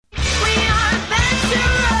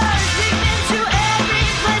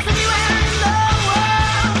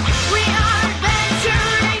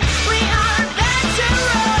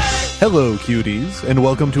Hello, cuties, and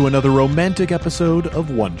welcome to another romantic episode of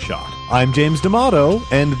One Shot. I'm James D'Amato,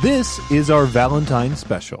 and this is our Valentine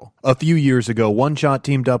special. A few years ago, One Shot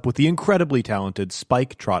teamed up with the incredibly talented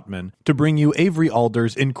Spike Trotman to bring you Avery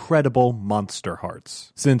Alder's incredible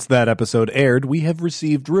Monsterhearts. Since that episode aired, we have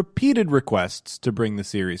received repeated requests to bring the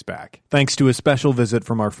series back. Thanks to a special visit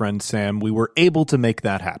from our friend Sam, we were able to make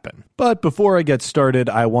that happen. But before I get started,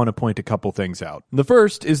 I want to point a couple things out. The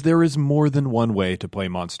first is there is more than one way to play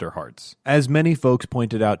Monsterhearts. As many folks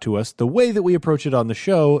pointed out to us, the way that we approach it on the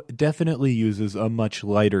show definitely uses a much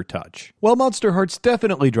lighter touch. While Monsterhearts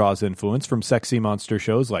definitely draws influence from sexy monster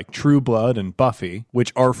shows like True Blood and Buffy,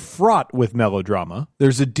 which are fraught with melodrama,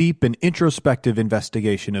 there's a deep and introspective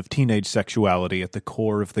investigation of teenage sexuality at the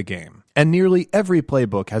core of the game. And nearly every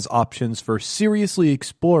playbook has options for seriously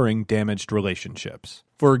exploring damaged relationships.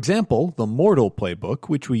 For example, the Mortal playbook,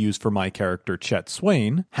 which we use for my character Chet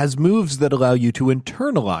Swain, has moves that allow you to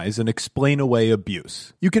internalize and explain away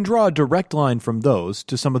abuse. You can draw a direct line from those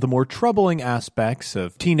to some of the more troubling aspects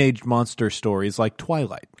of teenage monster stories like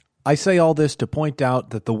Twilight. I say all this to point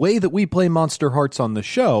out that the way that we play Monsterhearts on the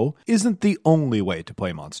show isn't the only way to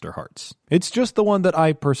play Monsterhearts. It's just the one that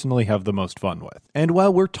I personally have the most fun with. And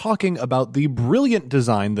while we're talking about the brilliant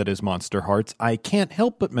design that is Monsterhearts, I can't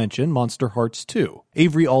help but mention Monsterhearts 2.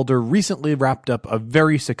 Avery Alder recently wrapped up a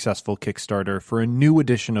very successful Kickstarter for a new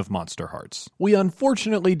edition of Monsterhearts. We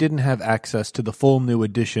unfortunately didn't have access to the full new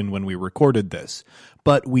edition when we recorded this,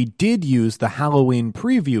 but we did use the Halloween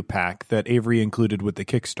preview pack that Avery included with the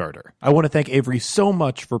Kickstarter. I want to thank Avery so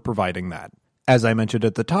much for providing that. As I mentioned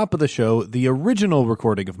at the top of the show, the original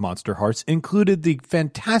recording of Monsterhearts included the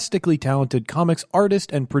fantastically talented comics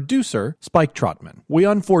artist and producer, Spike Trotman. We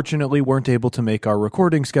unfortunately weren't able to make our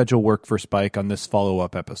recording schedule work for Spike on this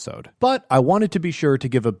follow-up episode, but I wanted to be sure to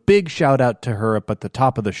give a big shout-out to her up at the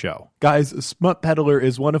top of the show. Guys, Smut Peddler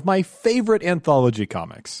is one of my favorite anthology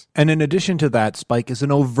comics. And in addition to that, Spike is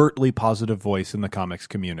an overtly positive voice in the comics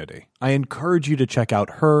community. I encourage you to check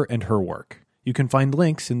out her and her work. You can find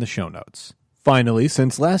links in the show notes. Finally,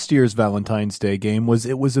 since last year's Valentine's Day game was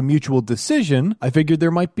a mutual decision, I figured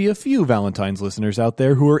there might be a few Valentine's listeners out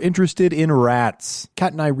there who are interested in rats.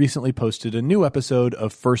 Kat and I recently posted a new episode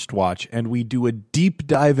of First Watch, and we do a deep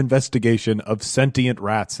dive investigation of sentient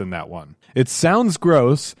rats in that one. It sounds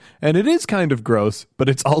gross, and it is kind of gross, but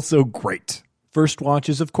it's also great. First Watch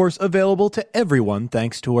is, of course, available to everyone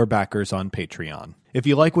thanks to our backers on Patreon. If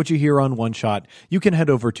you like what you hear on One Shot, you can head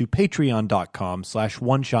over to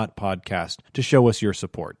patreon.com/oneshotpodcast to show us your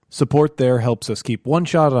support. Support there helps us keep One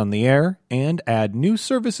Shot on the air and add new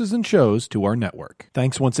services and shows to our network.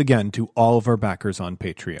 Thanks once again to all of our backers on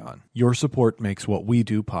Patreon. Your support makes what we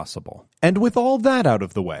do possible. And with all that out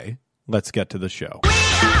of the way, let's get to the show.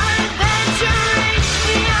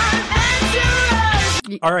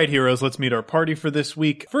 All right, heroes, let's meet our party for this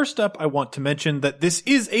week. First up, I want to mention that this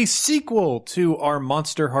is a sequel to our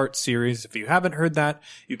Monsterhearts series. If you haven't heard that,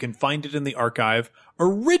 you can find it in the archive.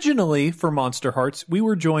 Originally, for Monsterhearts, we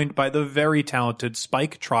were joined by the very talented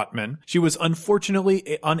Spike Trotman. She was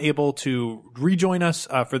unfortunately unable to rejoin us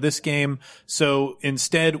for this game, so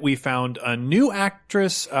instead we found a new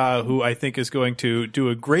actress who I think is going to do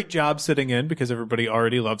a great job sitting in because everybody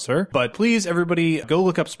already loves her. But please, everybody, go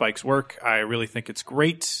look up Spike's work. I really think it's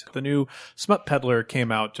great. The new Smut Peddler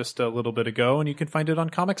came out just a little bit ago, and you can find it on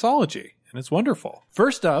Comixology, and it's wonderful.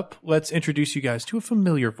 First up, let's introduce you guys to a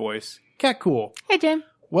familiar voice. Kat Cool. Hey, Jim.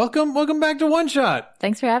 Welcome back to One Shot.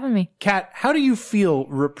 Thanks for having me. Kat, how do you feel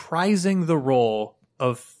reprising the role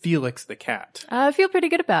of Felix the cat? I feel pretty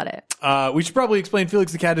good about it. We should probably explain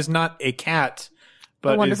Felix the cat is not a cat,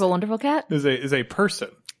 but a wonderful cat. Is a person.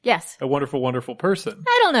 Yes. A wonderful person.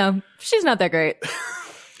 I don't know. She's not that great.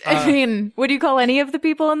 I mean, would you call any of the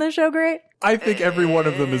people on the show great? I think every one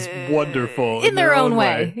of them is wonderful in their own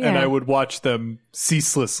way. Yeah. And I would watch them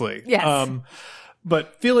ceaselessly. Yes.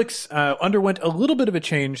 But Felix underwent a little bit of a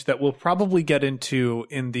change that we'll probably get into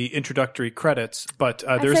in the introductory credits. But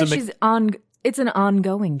it's an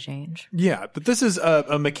ongoing change. Yeah, but this is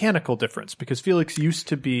a mechanical difference because Felix used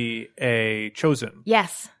to be a Chosen.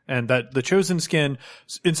 Yes. And that the Chosen skin,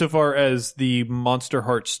 insofar as the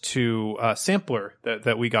Monsterhearts 2 sampler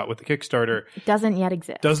that we got with the Kickstarter, doesn't yet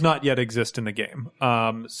exist. Does not yet exist in the game.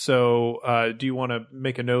 So do you want to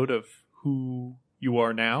make a note of who you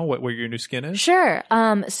are now, what your new skin is? Sure.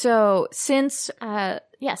 So since the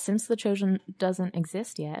Chosen doesn't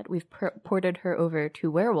exist yet, we've ported her over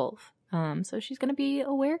to Werewolf. So she's going to be a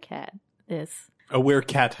werecat. A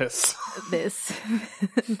werecatus.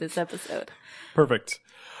 This episode. Perfect.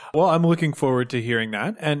 Well, I'm looking forward to hearing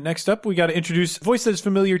that. And next up, we got to introduce a voice that is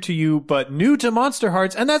familiar to you, but new to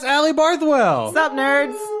Monsterhearts, and that's Allie Barthwell. What's up,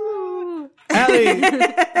 nerds? Allie,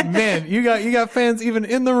 man, you got fans even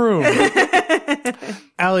in the room.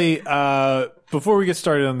 Allie, before we get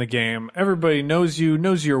started on the game, everybody knows you,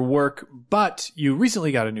 knows your work, but you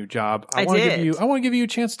recently got a new job. I want to give you a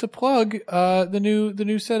chance to plug the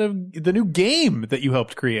new game that you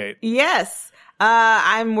helped create. Yes.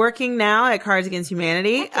 I'm working now at Cards Against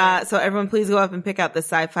Humanity. Okay. So everyone please go up and pick out the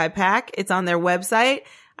sci-fi pack. It's on their website.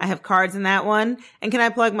 I have cards in that one. And can I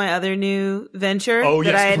plug my other new venture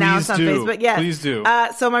that I announced on Facebook? Yes. Please do.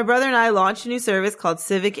 So my brother and I launched a new service called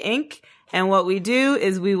Civic Ink. And what we do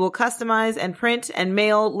is we will customize and print and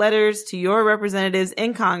mail letters to your representatives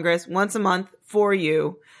in Congress once a month for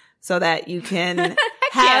you so that you can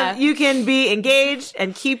you can be engaged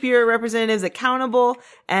and keep your representatives accountable,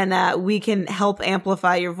 and we can help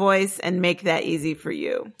amplify your voice and make that easy for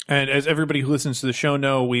you. And as everybody who listens to the show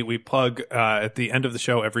know, we plug at the end of the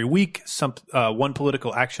show every week one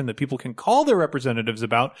political action that people can call their representatives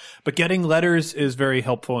about, but getting letters is very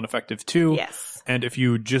helpful and effective too. Yes. And if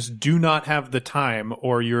you just do not have the time,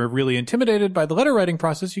 or you're really intimidated by the letter writing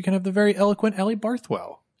process, you can have the very eloquent Ellie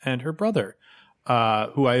Barthwell and her brother,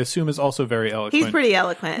 who I assume is also very eloquent. He's pretty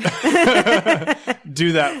eloquent.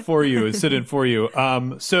 Do that for you, sit in for you.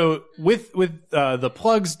 So with the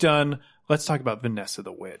plugs done, let's talk about Vanessa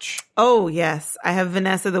the Witch. Oh, yes. I have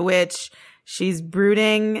Vanessa the Witch. She's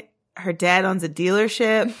brooding. Her dad owns a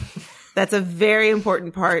dealership. That's a very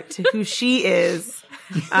important part to who she is.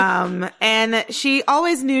 And she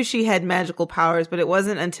always knew she had magical powers, but it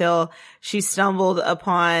wasn't until she stumbled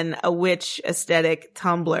upon a witch aesthetic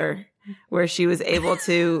Tumblr where she was able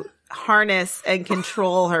to harness and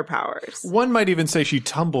control her powers. One might even say she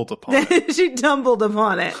tumbled upon it. She tumbled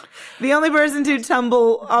upon it. The only person to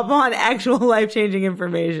tumble upon actual life-changing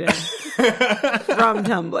information from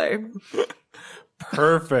Tumblr.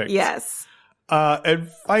 Perfect. Yes. And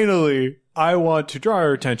finally, I want to draw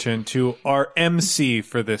our attention to our MC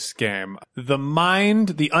for this game.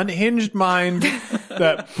 The unhinged mind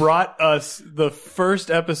that brought us the first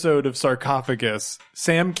episode of Sarcophagus,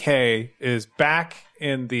 Sam K, is back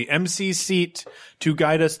in the MC seat to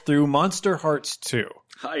guide us through Monsterhearts 2.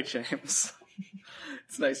 Hi, James.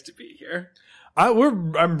 It's nice to be here.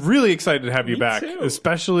 I'm really excited to have you back, too.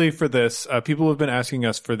 especially for this. People have been asking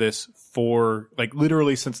us for this for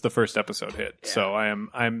literally since the first episode hit. Yeah. So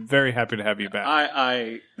I'm very happy to have you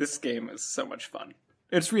back. This game is so much fun.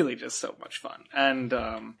 It's really just so much fun, and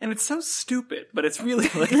it's so stupid, but it's really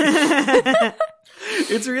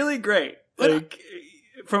it's really great.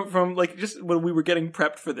 From just when we were getting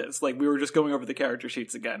prepped for this, we were just going over the character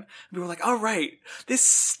sheets again. We were like, all right, this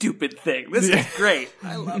stupid thing. This is great.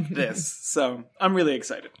 I love this. So I'm really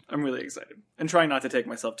excited. And trying not to take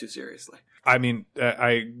myself too seriously. I mean,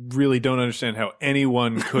 I really don't understand how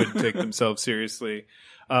anyone could take themselves seriously.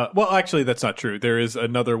 Well, actually, that's not true. There is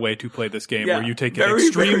another way to play this game where you take it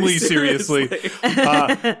extremely seriously.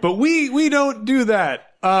 But we don't do that.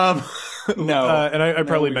 No. And I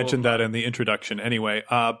probably mentioned that in the introduction anyway.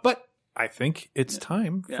 But I think it's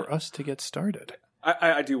time for us to get started.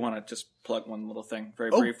 I do want to just plug one little thing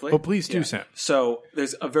very briefly. Oh, please do, Sam. So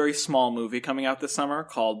there's a very small movie coming out this summer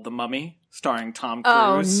called The Mummy, starring Tom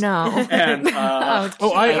Cruise. Oh, no. And,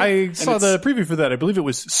 I saw the preview for that. I believe it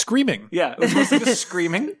was Screaming. Yeah, it was mostly just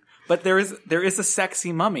Screaming. But there is a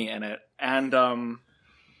sexy mummy in it. And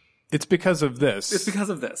it's because of this. It's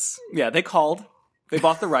because of this. Yeah, they called. They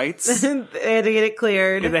bought the rights. They had to get it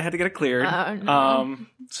cleared. Yeah, they had to get it cleared. Oh, no.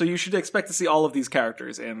 So you should expect to see all of these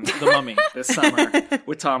characters in The Mummy this summer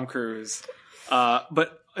with Tom Cruise.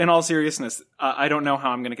 But in all seriousness, I don't know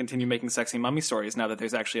how I'm going to continue making sexy mummy stories now that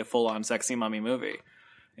there's actually a full-on sexy mummy movie.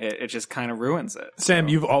 It just kind of ruins it. Sam,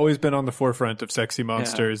 you've always been on the forefront of sexy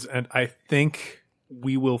monsters, and I think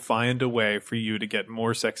we will find a way for you to get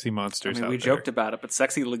more sexy monsters out there. We joked about it, but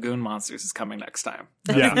Sexy Lagoon Monsters is coming next time.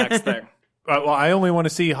 That's the next thing. Well, I only want to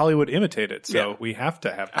see Hollywood imitate it, so we have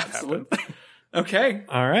to have that happen. Okay.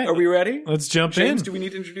 All right. Are we ready? Let's jump James, in. do we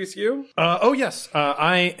need to introduce you? Oh, yes.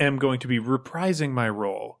 I am going to be reprising my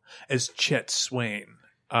role as Chet Swain.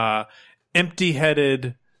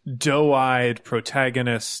 Empty-headed, doe-eyed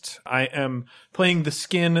protagonist. I am playing the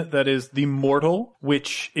skin that is the mortal,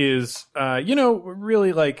 which is,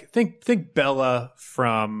 really think Bella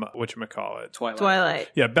from, whatchamacallit? Twilight.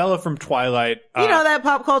 Yeah, Bella from Twilight. You know that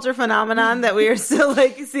pop culture phenomenon that we are still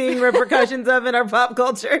seeing repercussions of in our pop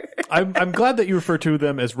culture. I'm glad that you refer to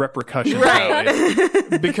them as repercussions, right?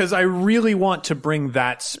 Allie, because I really want to bring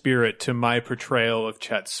that spirit to my portrayal of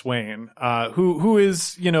Chet Swain, who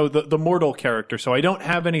is the mortal character. So I don't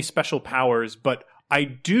have any special powers, but I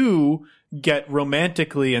do get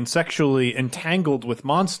romantically and sexually entangled with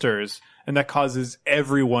monsters, and that causes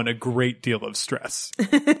everyone a great deal of stress.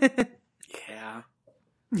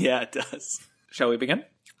 Yeah, it does. Shall we begin?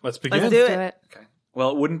 Let's begin. Let's do Do it. it. Okay.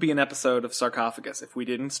 Well, it wouldn't be an episode of Sarcophagus if we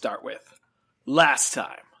didn't start with Last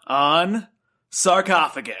Time on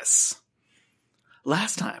Sarcophagus.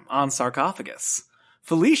 Last time on Sarcophagus.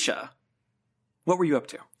 Felicia, what were you up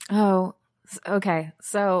to? Oh, okay.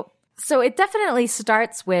 So it definitely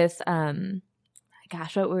starts with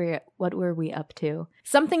gosh, what were we up to?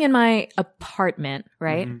 Something in my apartment,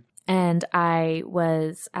 right? Mm-hmm. And I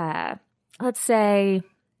was let's say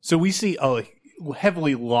So we see a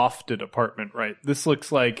heavily lofted apartment, right? This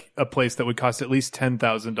looks like a place that would cost at least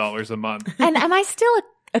 $10,000 a month. and am I still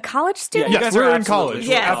a college student? you Yes, guys we're are in college.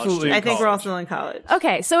 absolutely Yeah, Absolutely in I think we're all college. still in college.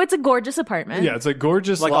 Okay, so it's a gorgeous apartment. Yeah, it's a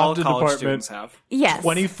gorgeous Like all lofted college apartment. students have. Yes.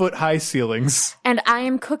 20-foot high ceilings. And I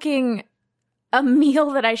am cooking a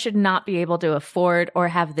meal that I should not be able to afford or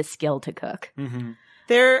have the skill to cook. Mm-hmm.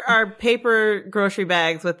 There are paper grocery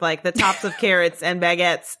bags with like the tops of carrots and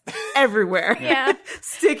baguettes everywhere. Yeah.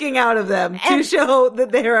 Sticking out of them to And- show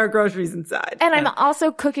that there are groceries inside. And I'm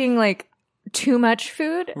also cooking like too much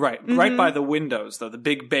food. Right. Right by the windows, though, the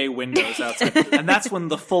big bay windows outside. And that's when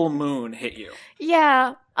the full moon hit you.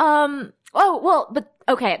 Yeah. Oh, well, but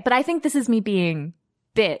okay, but I think this is me being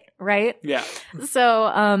bit, right? Yeah.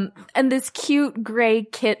 So, and this cute gray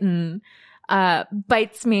kitten,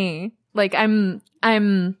 bites me. Like I'm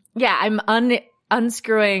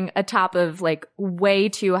unscrewing a top of like way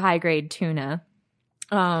too high grade tuna.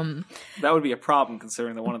 That would be a problem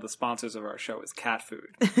considering that one of the sponsors of our show is cat food.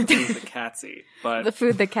 Food the cats eat. But The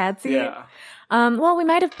food the cats eat. yeah. Well, we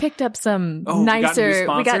might have picked up some Oh, nicer.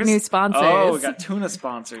 we got new sponsors? Oh, Oh, we got tuna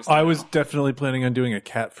sponsors. I now. was definitely planning on doing a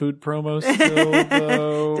cat food promo still,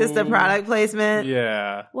 though. Just a product placement.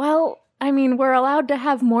 Yeah. Well, I mean, we're allowed to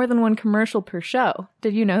have more than one commercial per show.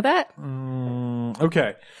 Did you know that?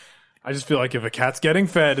 Okay. I just feel like if a cat's getting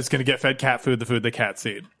fed, it's going to get fed cat food, the food the cats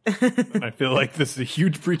eat. And I feel like this is a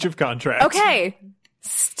huge breach of contract. Okay.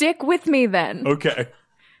 Stick with me then. Okay.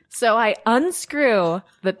 So I unscrew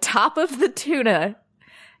the top of the tuna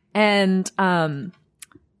and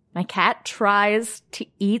my cat tries to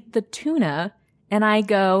eat the tuna and I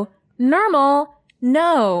go, "Normal,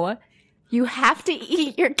 no. You have to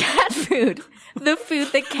eat your cat food. The food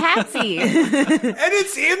that cats eat." And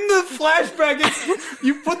it's in the flashback.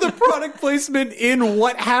 You put the product placement in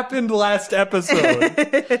what happened last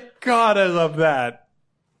episode. God, I love that.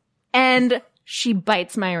 And she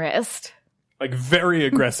bites my wrist Like, very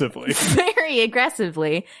aggressively. very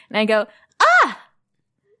aggressively. And I go, "Ah!"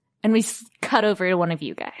 And we cut over to one of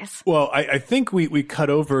you guys. Well, I think we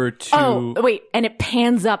cut over to... Oh, wait. And it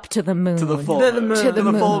pans up to the moon. to the full The moon. moon. To the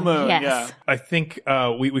To the full moon, moon. yes. Yeah. I think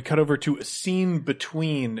we cut over to a scene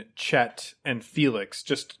between Chet and Felix,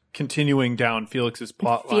 just continuing down Felix's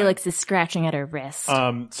plot line. Felix is scratching at her wrist.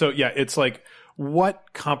 So yeah, it's like, what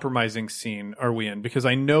compromising scene are we in? Because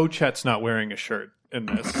I know Chet's not wearing a shirt in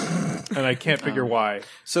this, and I can't figure why.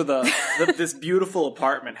 So this beautiful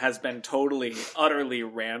apartment has been totally, utterly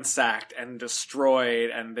ransacked and destroyed,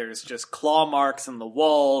 and there's just claw marks in the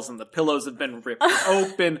walls, and the pillows have been ripped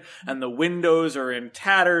open, and the windows are in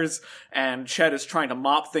tatters, and Chet is trying to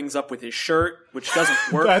mop things up with his shirt, which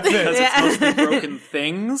doesn't work That's it. because it's mostly broken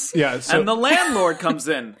things. Yeah, so- And the landlord comes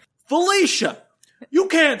in. Felicia, you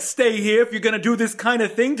can't stay here if you're going to do this kind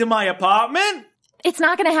of thing to my apartment. It's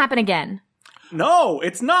not going to happen again. No,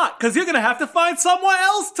 it's not, because you're going to have to find somewhere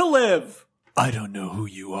else to live. I don't know who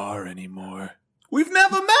you are anymore. We've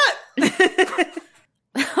never met.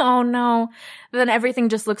 Oh no. Then everything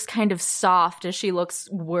just looks kind of soft as she looks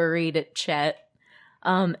worried at Chet.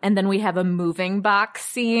 And then we have a moving box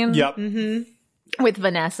scene Yep. with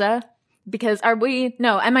Vanessa. Because I'm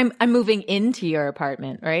moving into your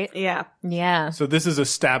apartment, right? Yeah. Yeah. So this is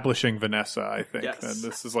establishing Vanessa, I think. Yes. And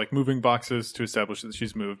this is like moving boxes to establish that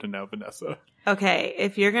she's moved and now Vanessa. Okay,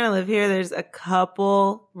 if you're going to live here, there's a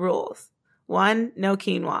couple rules. One, no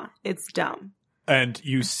quinoa. It's dumb. And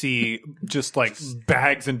you see just like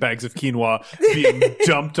bags and bags of quinoa being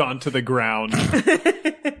dumped onto the ground.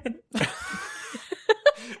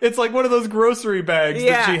 It's like one of those grocery bags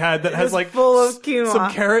Yeah, that she had that has it's like full of quinoa.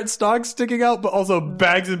 some carrot stalks sticking out, but also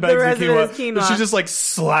bags and bags The of rest of it is quinoa that she quinoa. just like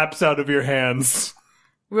slaps out of your hands.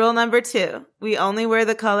 Rule number 2, we only wear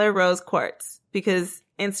the color rose quartz because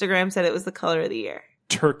Instagram said it was the color of the year.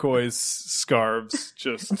 Turquoise scarves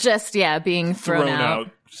just Just, being thrown out.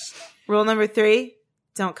 Rule number 3,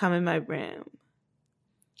 don't come in my room.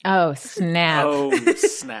 Oh, snap. Oh,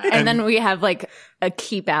 snap. And then we have like a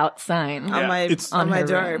keep out sign. Yeah, On my her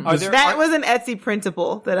door. room. That was an Etsy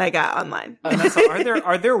printable that I got online. Vanessa,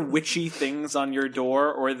 are there witchy things on your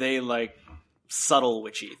door, or are they like subtle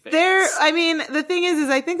witchy things. The thing is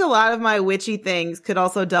I think a lot of my witchy things could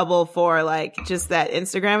also double for like just that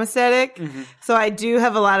Instagram aesthetic. Mm-hmm. So I do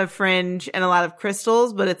have a lot of fringe and a lot of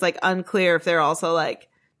crystals, but it's like unclear if they're also like,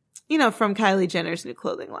 from Kylie Jenner's new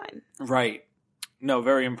clothing line. Right. No,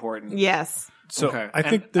 very important. Yes. So okay. I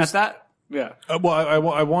think there's that. Yeah. I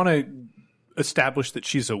want to establish that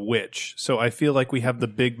she's a witch. So I feel like we have the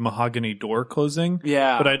big mahogany door closing.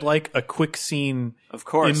 Yeah. But I'd like a quick scene of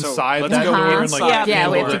course inside let's that go door inside. and like yeah,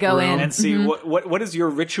 we have to go in and see what does your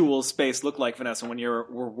ritual space look like, Vanessa, when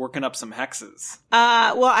we're working up some hexes.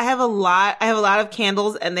 Well, I have a lot of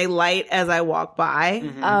candles and they light as I walk by.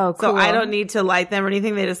 Mm-hmm. Oh, cool. So I don't need to light them or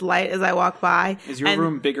anything. They just light as I walk by. Is your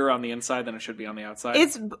room bigger on the inside than it should be on the outside?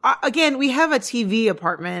 It's again, we have a TV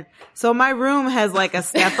apartment. So my room has like a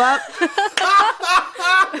step up.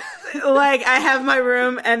 Like I have my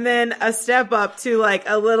room and then a step up to like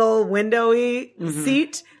a little windowy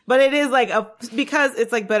seat, but it is like because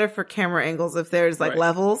it's like better for camera angles if there's like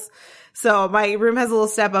levels. So my room has a little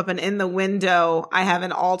step up and in the window I have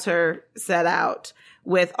an altar set out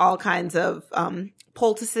with all kinds of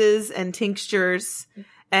poultices and tinctures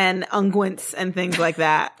and unguents and things like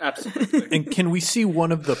that. Absolutely. And can we see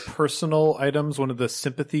one of the personal items, one of the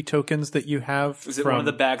sympathy tokens that you have? Is it one of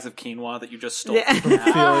the bags of quinoa that you just stole Yeah. from Felix?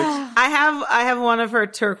 I have one of her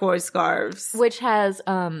turquoise scarves. which has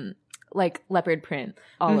like leopard print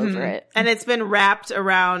all over it. And it's been wrapped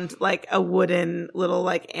around like a wooden little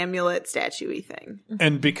like amulet statue-y thing.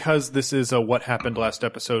 And because this is a What Happened Last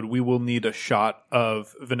Episode, we will need a shot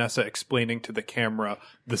of Vanessa explaining to the camera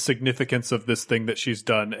the significance of this thing that she's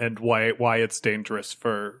done and why it's dangerous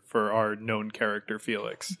for our known character,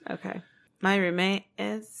 Felix. Okay. My roommate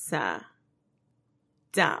is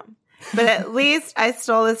dumb. But at least I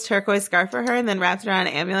stole this turquoise scarf for her and then wrapped it around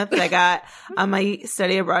an amulet that I got on my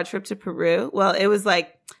study abroad trip to Peru. Well, it was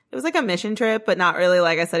like a mission trip, but not really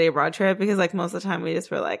like a study abroad trip because like most of the time we just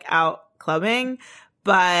were like out clubbing.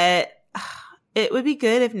 But it would be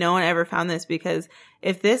good if no one ever found this because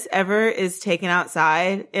if this ever is taken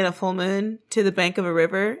outside in a full moon to the bank of a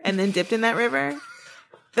river and then dipped in that river,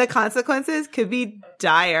 the consequences could be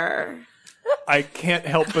dire. I can't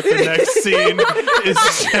help but the next scene is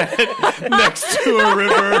Jet next to a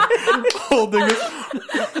river holding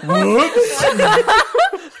it. Whoops.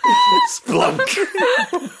 Splunk.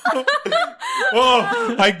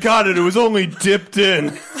 Oh, I got it. It was only dipped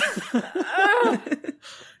in.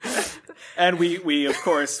 And we of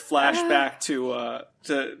course flash back to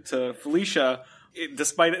Felicia,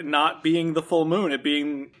 despite it not being the full moon, it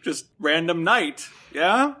being just random night.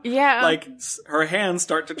 Yeah? Yeah. Like her hands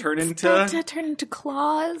start to turn into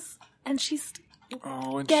claws, and she's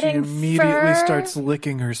And getting she immediately fur. starts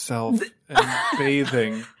licking herself and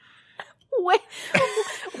bathing.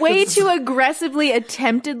 way too aggressively,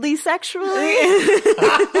 attemptedly sexually.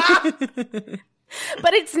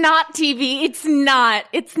 But it's not TV. It's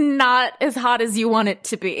not as hot as you want it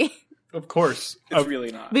to be. Of course. It's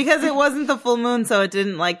really not. Because it wasn't the full moon, so it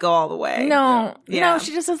didn't like go all the way. No, Yeah. no,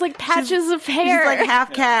 she just has like patches of hair. She's like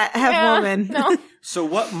half cat, half woman. No. So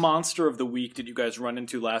what monster of the week did you guys run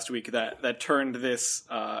into last week that turned this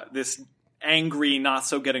angry, not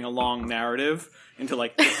so getting along narrative into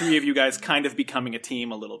like the three of you guys kind of becoming a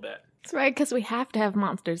team a little bit? That's right, because we have to have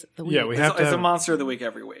monsters of the week. Yeah, we have to It's have... a monster of the week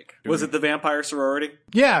every week. Was it the vampire sorority?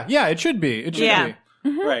 Yeah, it should be. It should Yeah. be.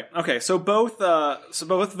 Mm-hmm. Right. Okay. So both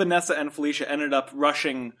Vanessa and Felicia ended up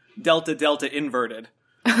rushing Delta inverted,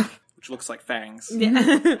 which looks like fangs,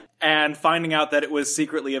 and finding out that it was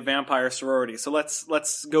secretly a vampire sorority. So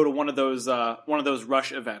let's go to one of those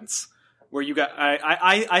rush events where you got.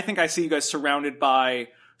 I think I see you guys surrounded by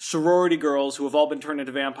sorority girls who have all been turned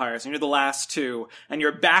into vampires, and you're the last two, and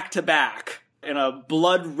you're back to back in a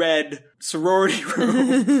blood red sorority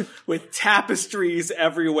room with tapestries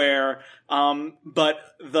everywhere. But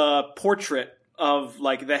the portrait of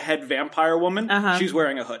like the head vampire woman, she's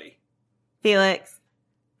wearing a hoodie. Felix,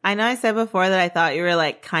 I know I said before that I thought you were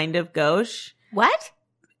like kind of gauche. What?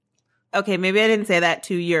 Okay, maybe I didn't say that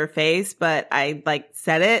to your face, but I like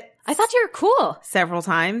said it I thought you were cool. several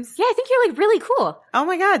times. Yeah, I think you're like really cool. Oh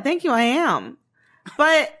my God, thank you, I am.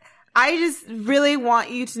 But I just really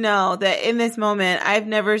want you to know that in this moment, I've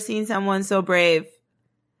never seen someone so brave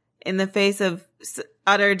in the face of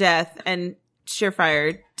utter death and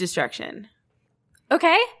surefire destruction.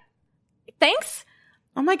 Okay. Thanks.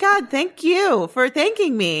 Oh my God, thank you for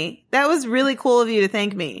thanking me. That was really cool of you to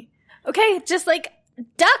thank me. Okay, just like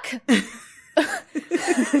duck.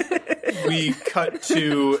 We cut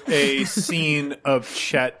to a scene of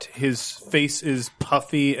Chet. His face is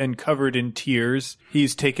puffy and covered in tears.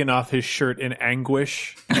 He's taken off his shirt in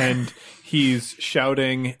anguish, and he's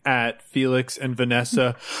shouting at Felix and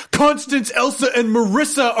Vanessa, "Constance, Elsa, and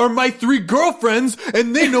Marissa are my 3 girlfriends,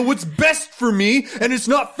 and they know what's best for me, and it's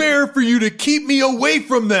not fair for you to keep me away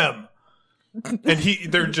from them." And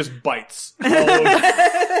they're just bites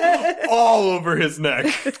all over his neck.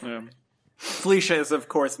 Yeah. Felicia is, of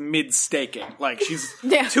course, mid-staking. Like,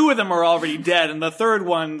 Yeah. 2 of them are already dead, and the third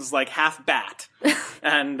one's, like, half bat.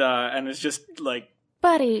 And it's just, like...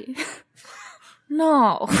 Buddy.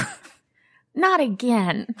 No. Not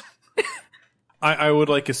again. I would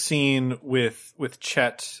like a scene with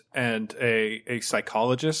Chet and a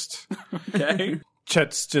psychologist. Okay.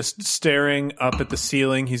 Chet's just staring up at the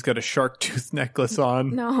ceiling. He's got a shark tooth necklace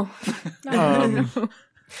on. No.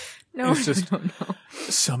 No. It's just,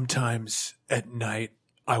 sometimes at night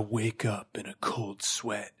I wake up in a cold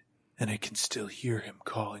sweat and I can still hear him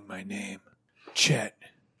calling my name. Chet.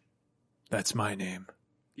 That's my name.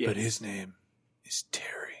 Yes. But his name is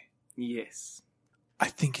Terry. Yes. I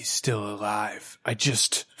think he's still alive. I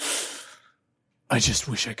just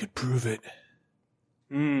wish I could prove it.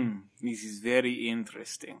 This is very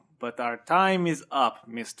interesting. But our time is up,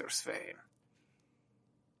 Mr. Svein.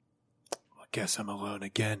 I guess I'm alone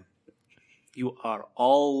again. You are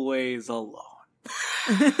always alone.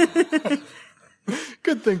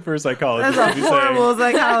 Good thing for a psychologist. That's a to be saying. horrible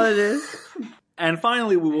psychologist. And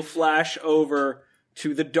finally, we will flash over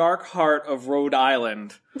to the dark heart of Rhode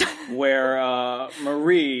Island, where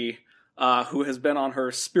Marie, who has been on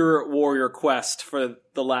her spirit warrior quest for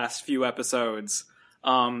the last few episodes,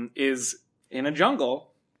 is in a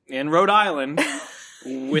jungle in Rhode Island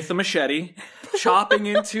with a machete, chopping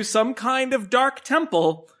into some kind of dark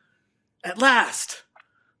temple. At last,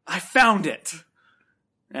 I found it.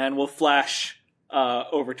 And we'll flash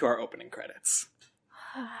over to our opening credits.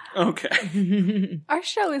 Okay. Our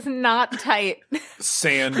show is not tight.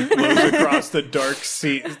 Sand blows across the dark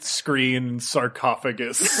screen and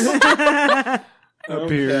sarcophagus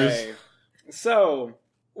appears. Okay. So,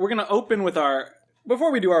 we're going to open with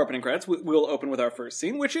before we do our opening credits, we'll open with our first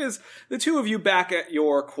scene, which is the 2 of you back at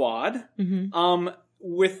your quad,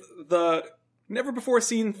 with the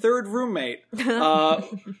never-before-seen 3rd roommate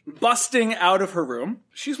busting out of her room.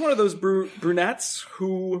 She's one of those brunettes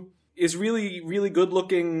who is really, really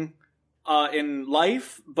good-looking in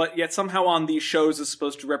life, but yet somehow on these shows is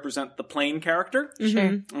supposed to represent the plain character.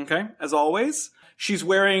 Sure. Okay, as always. She's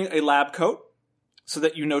wearing a lab coat, so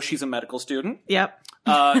that you know she's a medical student. Yep.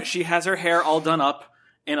 She has her hair all done up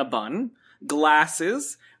in a bun,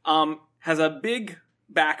 glasses, has a big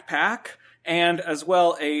backpack, and as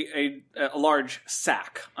well a large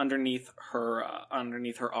sack underneath her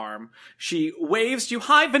arm. She waves to you.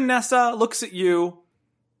 Hi, Vanessa. Looks at you.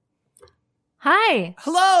 Hi.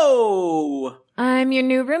 Hello. I'm your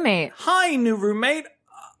new roommate. Hi, new roommate.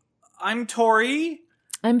 I'm Tori.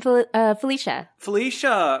 I'm Felicia.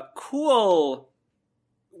 Felicia. Cool.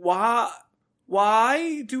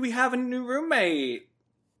 Why do we have a new roommate?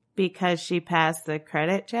 Because she passed the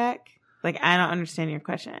credit check? Like, I don't understand your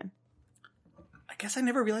question. I guess I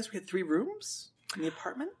never realized we had 3 rooms in the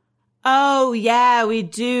apartment. Oh, yeah, we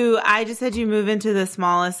do. I just had you move into the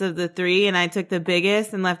smallest of the 3, and I took the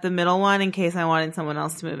biggest and left the middle one in case I wanted someone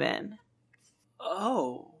else to move in.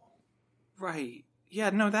 Oh, right. Yeah,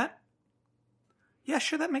 no, yeah,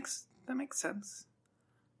 sure, that makes sense.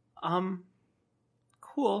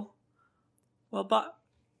 Cool. Well, bye,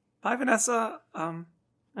 Vanessa.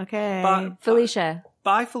 Okay. Felicia.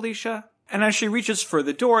 Bye, Felicia. And as she reaches for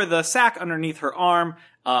the door, the sack underneath her arm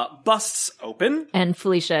busts open. And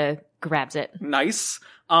Felicia grabs it. Nice.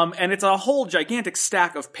 And it's a whole gigantic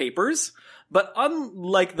stack of papers. But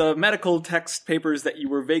unlike the medical text papers that you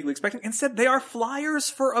were vaguely expecting, instead they are flyers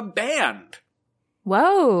for a band.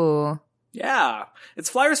 Whoa. Yeah. It's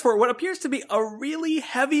flyers for what appears to be a really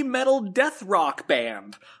heavy metal death rock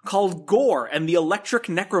band called Gore and the Electric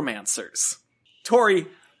Necromancers. Tori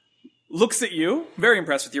looks at you, very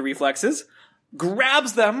impressed with your reflexes,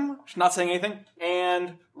 grabs them, not saying anything,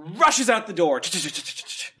 and rushes out the door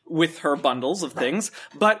with her bundles of things.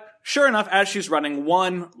 But sure enough, as she's running,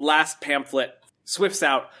 one last pamphlet swifts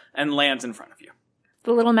out and lands in front of you.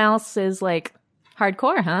 The little mouse is like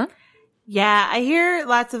hardcore, huh? Yeah, I hear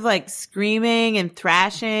lots of like screaming and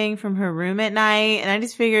thrashing from her room at night, and I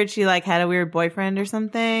just figured she like had a weird boyfriend or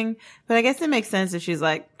something. But I guess it makes sense if she's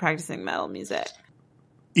like practicing metal music.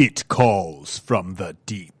 It calls from the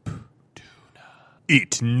deep.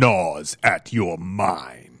 It gnaws at your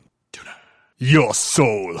mind. Your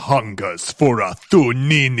soul hungers for a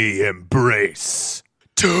Thunini embrace.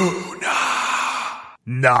 Tuna.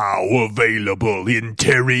 Now available in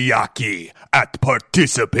teriyaki at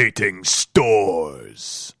participating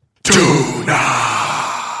stores. Tuna.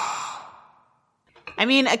 I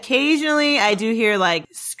mean, occasionally I do hear like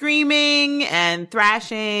screaming and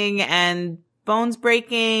thrashing and bones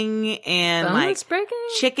breaking and Bones like breaking?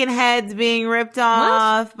 chicken heads being ripped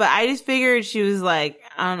off. But I just figured she was like,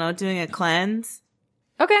 I don't know, doing a cleanse.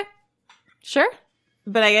 Okay. Sure.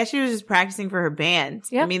 But I guess she was just practicing for her band.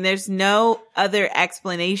 Yeah. I mean, there's no other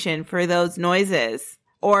explanation for those noises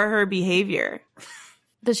or her behavior.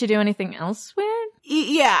 Does she do anything else weird?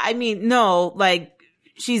 Yeah, I mean, no, like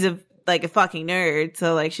she's a fucking nerd,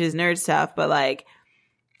 so like she does nerd stuff, but like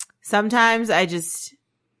sometimes I just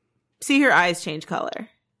see her eyes change color.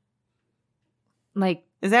 Like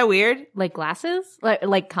Is that weird? glasses?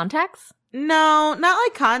 Like contacts? No, not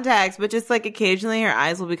like contacts, but just like occasionally her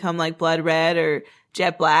eyes will become like blood red or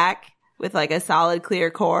jet black with like a solid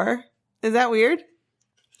clear core. Is that weird?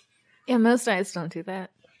 Yeah, most eyes don't do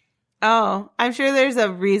that. Oh, I'm sure there's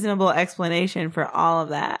a reasonable explanation for all of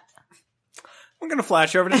that. I'm going to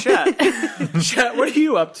flash over to Chet. Chet, what are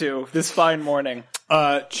you up to this fine morning?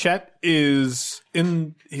 Chet is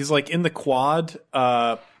he's like in the quad,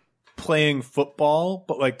 playing football,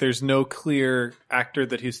 but like there's no clear actor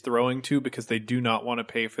that he's throwing to because they do not want to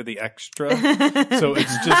pay for the extra. So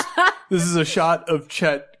it's just, this is a shot of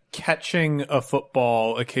Chet catching a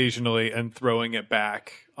football occasionally and throwing it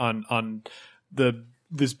back on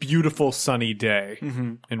this beautiful sunny day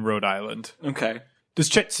in Rhode Island. Okay. Does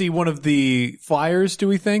Chet see one of the flyers, do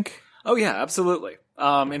we think? Oh, yeah, absolutely.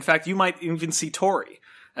 In fact, you might even see Tori,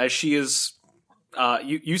 as she is...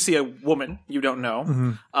 you see a woman you don't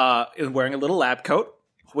know wearing a little lab coat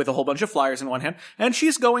with a whole bunch of flyers in one hand, and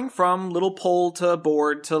she's going from little pole to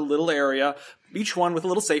board to little area, each one with a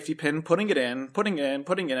little safety pin, putting it in,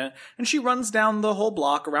 and she runs down the whole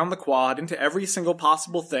block around the quad into every single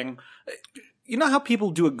possible thing. You know how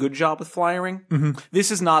people do a good job with flyering? Mm-hmm. This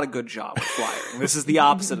is not a good job with flyering. This is the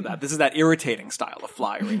opposite of that. This is that irritating style of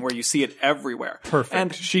flyering where you see it everywhere. Perfect.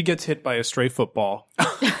 And she gets hit by a stray football.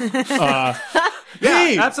 yeah,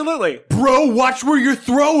 Hey! absolutely. Bro, watch where you're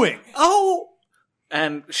throwing. Oh,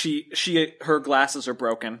 and her glasses are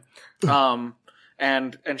broken,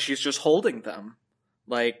 and she's just holding them,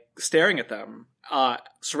 like staring at them,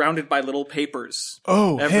 surrounded by little papers.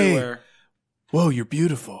 Oh, everywhere. Hey. Whoa, you're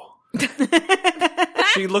beautiful.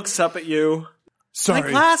 She looks up at you. Sorry. My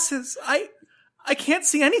glasses. I can't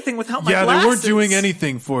see anything without my glasses. glasses. Yeah, they weren't doing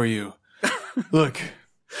anything for you. Look.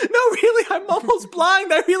 No, really, I'm almost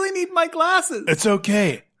blind. I really need my glasses. It's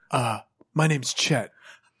okay. My name's Chet.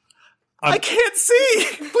 I can't see.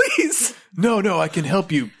 Please. No, I can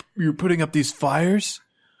help you. You're putting up these fires?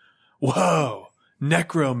 Whoa.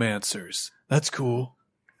 Necromancers. That's cool.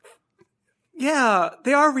 Yeah,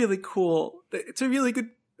 they are really cool. It's a really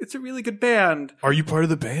good band. Are you part of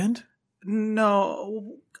the band?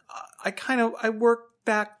 No, I work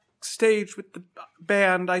backstage with the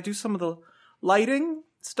band. I do some of the lighting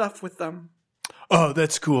stuff with them. Oh,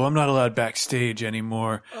 that's cool. I'm not allowed backstage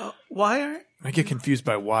anymore. Why aren't? I get confused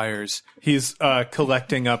by wires. He's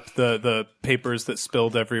collecting up the papers that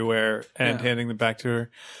spilled everywhere and handing them back to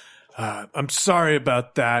her. I'm sorry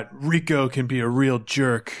about that. Rico can be a real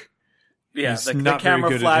jerk. Yeah, He's the not camera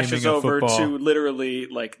very good at flashes aiming a over football. to literally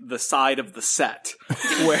like the side of the set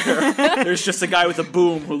where there's just a guy with a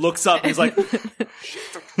boom who looks up and he's like,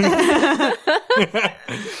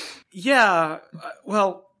 yeah,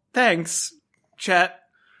 well, thanks, Chet.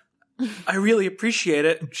 I really appreciate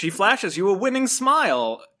it. She flashes you a winning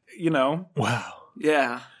smile, you know. Wow.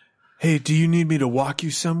 Yeah. Hey, do you need me to walk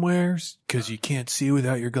you somewhere? Because you can't see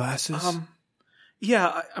without your glasses?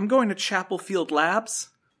 Yeah, I'm going to Chapel Field Labs.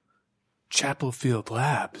 Chapel Field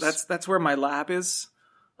Labs? That's where my lab is.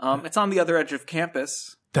 It's on the other edge of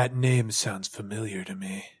campus. That name sounds familiar to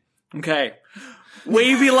me. Okay.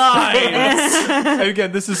 Wavy lines. And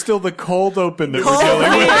again, this is still the cold open that Cold we're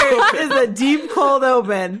dealing with. beer is a deep cold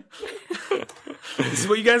open. This is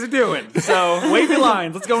what you guys are doing. So, wavy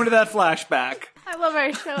lines. Let's go into that flashback. I love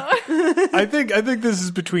our show. I think this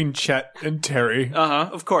is between Chet and Terry.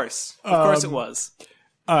 Of course. Of course it was.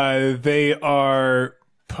 They are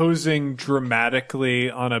posing dramatically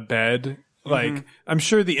on a bed. Like, I'm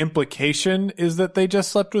sure the implication is that they just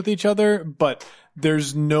slept with each other, but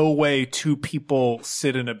there's no way two people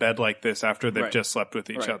sit in a bed like this after they've just slept with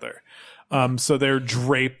each other. So they're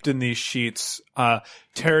draped in these sheets.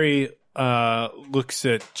 Terry looks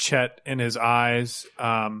at Chet in his eyes,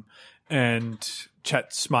 And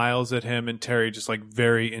Chet smiles at him, and Terry just like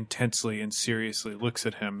very intensely and seriously looks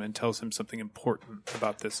at him and tells him something important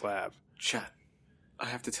about this lab. Chet, I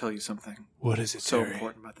have to tell you something. What is it, So Terry?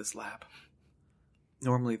 important about this lab.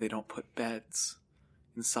 Normally they don't put beds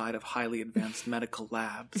inside of highly advanced medical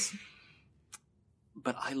labs.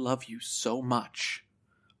 But I love you so much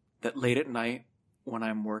that late at night when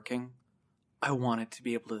I'm working, I wanted to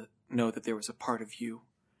be able to know that there was a part of you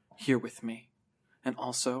here with me. And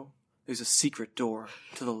also, there's a secret door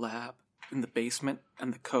to the lab in the basement,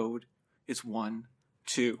 and the code is 1,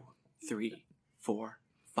 2, 3, 4,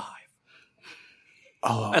 5.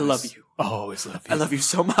 I love you. I'll always love you. I love you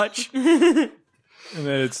so much. And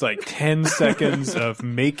then it's like 10 seconds of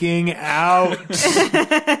making out.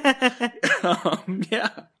 Yeah,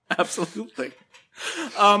 absolutely.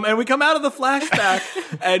 And we come out of the flashback,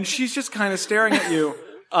 and she's just kind of staring at you,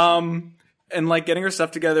 and like getting her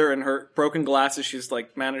stuff together, and her broken glasses. She's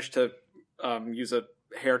like managed to use a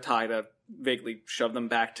hair tie to vaguely shove them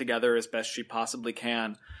back together as best she possibly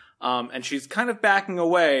can. And she's kind of backing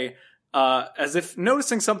away, as if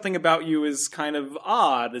noticing something about you is kind of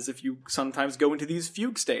odd, as if you sometimes go into these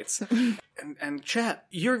fugue states. And Chet,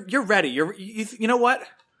 you're ready. You know what?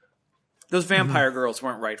 Those vampire girls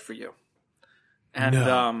weren't right for you. And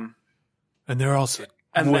And they're also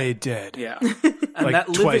way dead. Yeah. And like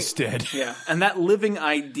that twice dead. Yeah. And that living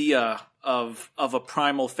idea of a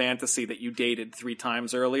primal fantasy that you dated 3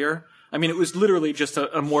 times earlier. I mean, it was literally just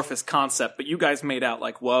a amorphous concept, but you guys made out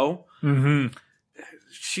like, whoa. Mm-hmm.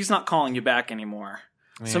 She's not calling you back anymore.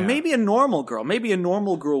 Yeah. So maybe a normal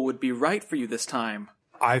girl would be right for you this time.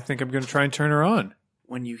 I think I'm going to try and turn her on.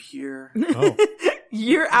 When you hear, Oh.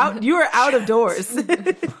 You are out of doors.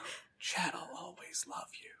 Chad, I'll always love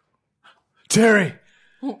you. Terry!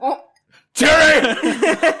 Terry!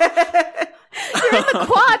 You're in the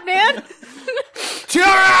quad, man.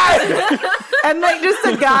 Terry! And like just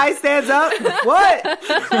a guy stands up. What?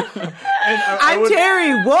 I'm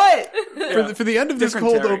Terry. What? For the end of this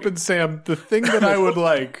Different cold Terry. open, Sam, the thing that I would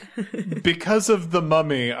like, because of the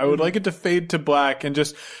mummy, I would like it to fade to black and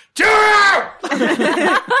just, Terry!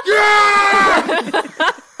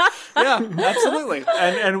 Yeah, absolutely.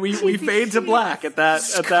 And we fade to black at that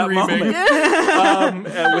Screaming. moment.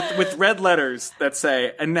 With red letters that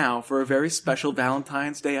say, and now for a very special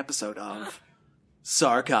Valentine's Day episode of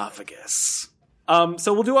Sarcophagus.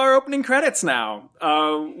 So we'll do our opening credits now,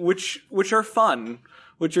 which are fun,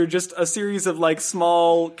 which are just a series of like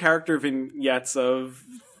small character vignettes of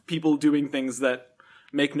people doing things that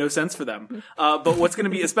make no sense for them. But what's going to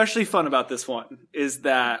be especially fun about this one is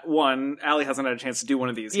that, 1, Allie hasn't had a chance to do one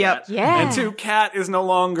of these yet. Yeah. And 2, Kat is no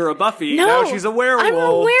longer a Buffy. No, Now she's a werewolf. I'm a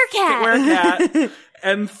werecat. Werecat.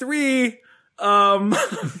 And 3,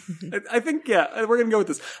 I think, yeah, we're going to go with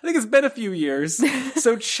this. I think it's been a few years.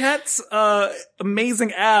 So Chet's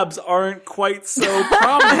amazing abs aren't quite so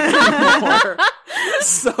prominent anymore.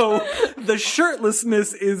 So the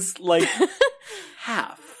shirtlessness is like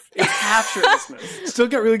half. It's half shirtlessness. Still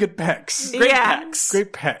got really good pecs. Great Yeah. pecs.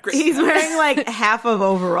 Great pecs. He's wearing like half of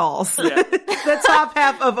overalls. Yeah. The top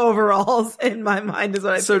half of overalls in my mind is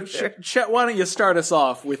what I So, picture. Chet, why don't you start us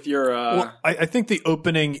off with your... Well, I think the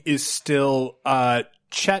opening is still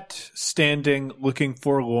Chet standing, looking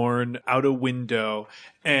forlorn, out a window,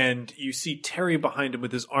 and you see Terry behind him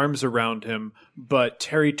with his arms around him, but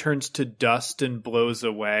Terry turns to dust and blows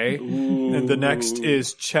away. Ooh. And the next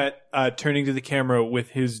is Chet turning to the camera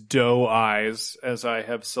with his doe eyes, as I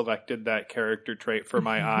have selected that character trait for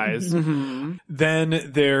my eyes. Mm-hmm.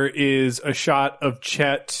 Then there is a shot of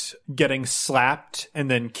Chet getting slapped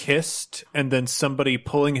and then kissed, and then somebody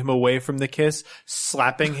pulling him away from the kiss,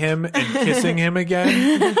 slapping him and kissing him again.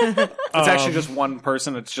 It's actually just one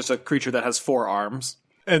person. It's just a creature that has 4 arms.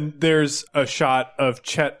 And there's a shot of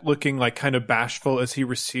Chet looking like kind of bashful as he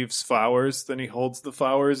receives flowers. Then he holds the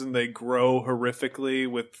flowers and they grow horrifically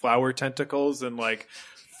with flower tentacles and like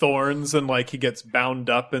thorns, and like he gets bound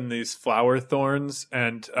up in these flower thorns.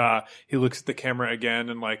 And he looks at the camera again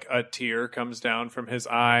and like a tear comes down from his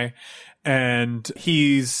eye. And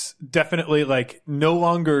he's definitely like no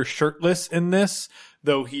longer shirtless in this,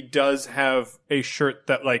 though he does have a shirt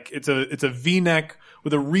that like it's a V-neck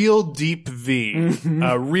with a real deep V,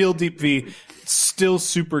 a real deep V, still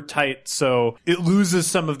super tight, so it loses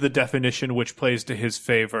some of the definition, which plays to his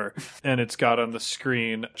favor. And it's got on the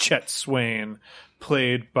screen Chet Swain,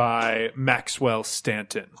 played by Maxwell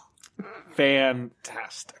Stanton.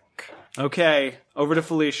 Fantastic. Okay, over to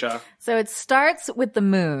Felicia. So it starts with the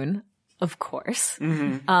moon, of course.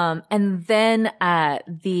 Mm-hmm. And then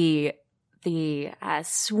the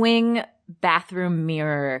swing bathroom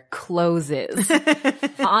mirror closes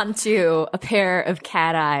onto a pair of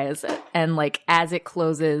cat eyes, and like as it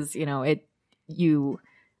closes, you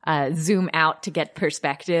zoom out to get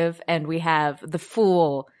perspective, and we have the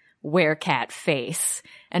full werecat face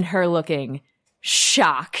and her looking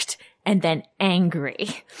shocked and then angry.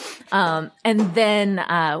 And then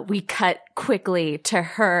we cut quickly to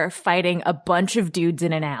her fighting a bunch of dudes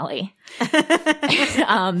in an alley.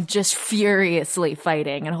 Just furiously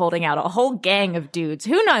fighting and holding out a whole gang of dudes.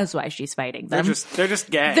 Who knows why she's fighting them? They're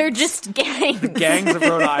just gangs. They're just gangs. The gangs of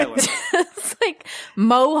Rhode Island. It's like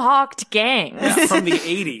mohawked gangs. Yeah, from the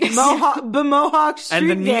 80s. Mohawk Street And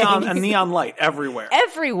the neon, gangs. a neon light everywhere.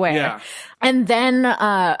 Everywhere. Yeah. And then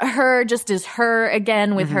her just as her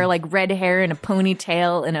again with her like red hair and a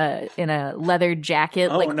ponytail in a leather jacket.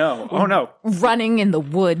 Oh like, no. Running in the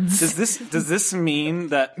woods. Does this mean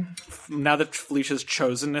that now that Felicia's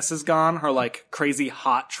chosenness is gone, her like crazy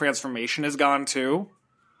hot transformation is gone too?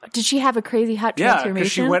 Did she have a crazy hot Yeah,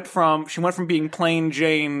 transformation? because she went from being plain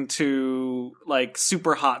Jane to like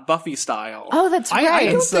super hot Buffy style. Oh, that's right. I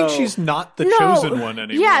don't So- think she's not the No. chosen one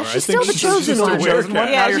anymore. Yeah, I she's think still the chosen just a one. Chosen one?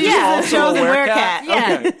 werecat. Yeah, Now you're she's just the also a chosen werecat?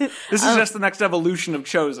 werecat. Okay. This is just the next evolution of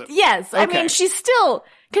chosen. Yes, I Okay. mean she's still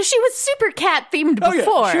because she was super cat themed Oh,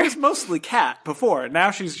 before. yeah. She was mostly cat before. Now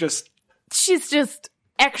she's just She's just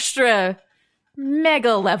extra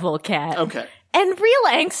mega level cat. okay. And real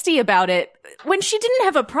angsty about it. When she didn't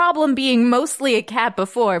have a problem being mostly a cat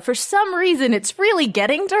before, for some reason it's really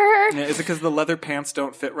getting to her. Yeah, is it because the leather pants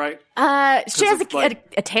don't fit right? She has it's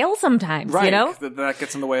like- a tail sometimes, Right. you know? That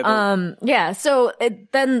gets in the way of the... Yeah, so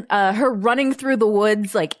then her running through the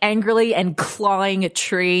woods, like angrily and clawing a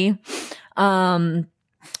tree.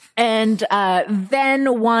 And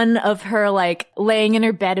then one of her like laying in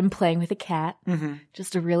her bed and playing with a cat.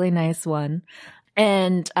 Just a really nice one.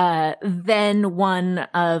 And then one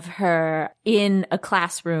of her in a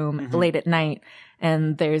classroom late at night,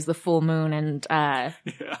 and there's the full moon, and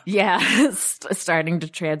starting to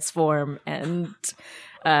transform and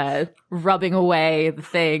rubbing away the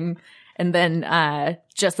thing, and then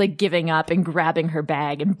just like giving up and grabbing her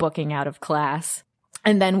bag and booking out of class.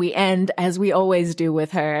 And then we end, as we always do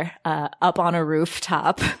with her, up on a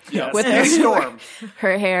rooftop Yes. with In a storm.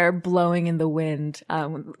 her hair blowing in the wind,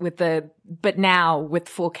 but now with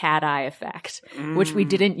full cat eye effect, which we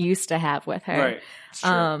didn't used to have with her. Right. It's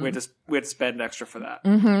true. We had to spend extra for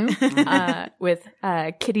that. With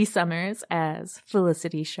Kitty Summers as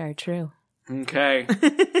Felicity Chartreux. Okay.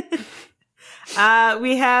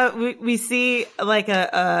 We see like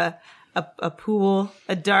a pool,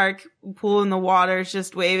 a dark pool in the water, it's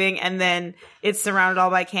just waving, and then it's surrounded all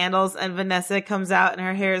by candles, and Vanessa comes out and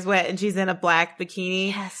her hair is wet and she's in a black bikini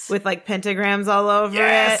Yes. with like pentagrams all over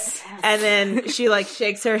it. And then she like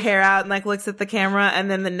shakes her hair out and like looks at the camera, and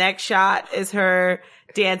then the next shot is her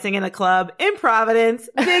dancing in a club in Providence,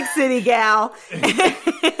 big city gal.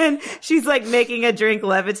 And she's like making a drink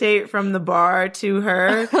levitate from the bar to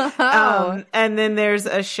her. And then there's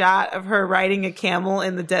a shot of her riding a camel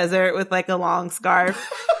in the desert with like a long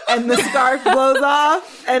scarf, and the scarf blows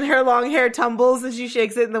off and her long hair tumbles and she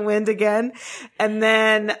shakes it in the wind again. And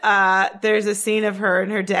then there's a scene of her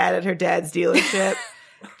and her dad at her dad's dealership,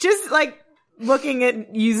 just like looking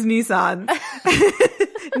at used Nissan,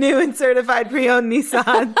 new and certified pre-owned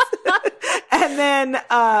Nissans. And then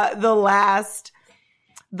the last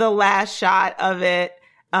shot of it,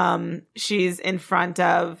 she's in front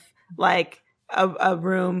of like a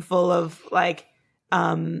room full of like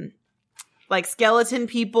skeleton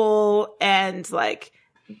people and like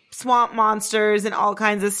swamp monsters and all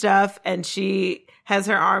kinds of stuff, and she has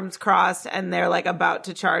her arms crossed and they're like about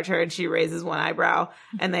to charge her, and she raises one eyebrow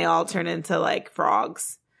and they all turn into like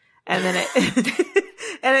frogs. And then it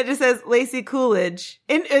and it just says Lacey Coolidge,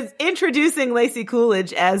 introducing Lacey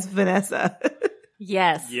Coolidge as Vanessa.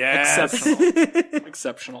 Yes.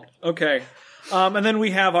 Exceptional. Okay. And then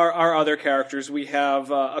we have our other characters. We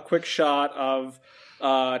have a quick shot of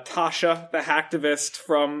Tasha, the hacktivist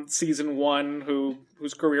from season 1,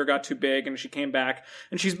 whose career got too big and she came back.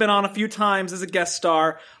 And she's been on a few times as a guest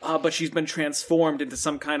star, but she's been transformed into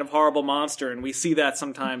some kind of horrible monster. And we see that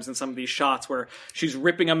sometimes in some of these shots where she's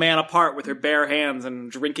ripping a man apart with her bare hands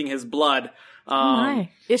and drinking his blood.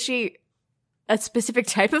 Why? Is she a specific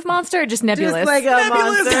type of monster or just nebulous? Just like a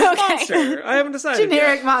Nebulous monster. monster. I haven't decided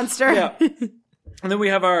Generic yet. monster. Yeah. And then we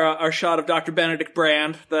have our shot of Dr. Benedict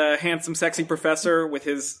Brand, the handsome, sexy professor with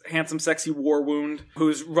his handsome, sexy war wound,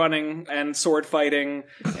 who's running and sword fighting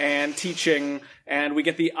and teaching. And we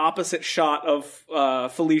get the opposite shot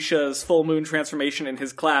of Felicia's full moon transformation in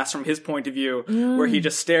his class from his point of view, where he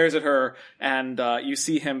just stares at her, and you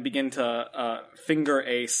see him begin to finger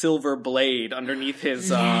a silver blade underneath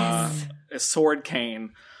his sword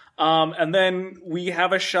cane. And then we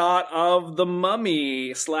have a shot of the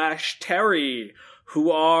mummy / Terry, who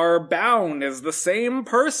are bound as the same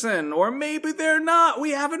person, or maybe they're not.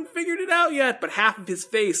 We haven't figured it out yet, but half of his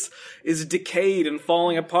face is decayed and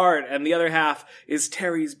falling apart, and the other half is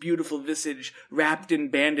Terry's beautiful visage wrapped in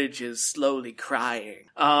bandages, slowly crying.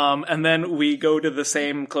 And then we go to the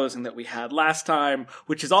same closing that we had last time,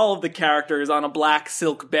 which is all of the characters on a black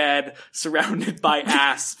silk bed, surrounded by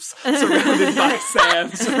asps, surrounded by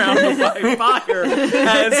sand, surrounded by fire,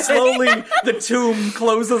 and slowly the tomb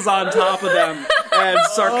closes on top of them. And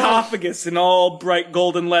sarcophagus in all bright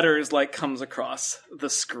golden letters comes across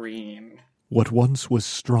the screen. What once was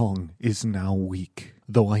strong is now weak.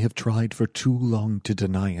 Though I have tried for too long to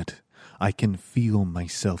deny it, I can feel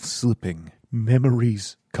myself slipping.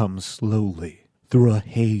 Memories come slowly, through a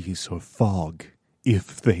haze or fog,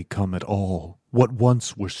 if they come at all. What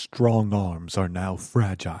once were strong arms are now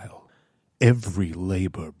fragile, every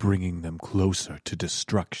labor bringing them closer to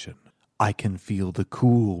destruction. I can feel the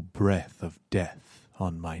cool breath of death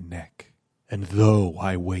on my neck. And though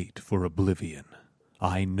I wait for oblivion,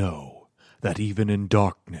 I know that even in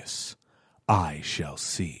darkness I shall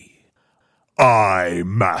see. I,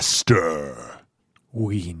 Master.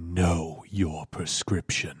 We know your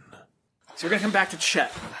prescription. So we're going to come back to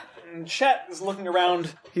Chet. And Chet is looking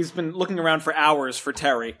around. He's been looking around for hours for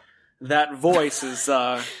Terry. That voice is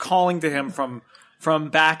calling to him from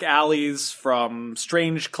back alleys, from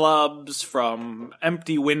strange clubs, from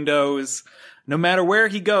empty windows. No matter where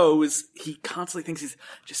he goes, he constantly thinks he's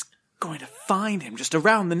just going to find him just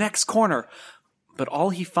around the next corner. But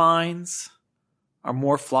all he finds are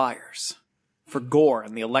more flyers for Gore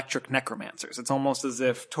and the Electric Necromancers. It's almost as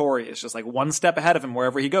if Tori is just one step ahead of him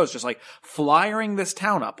wherever he goes, just flyering this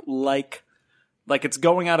town up like it's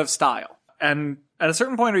going out of style. And at a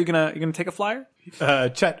certain point, are you gonna take a flyer?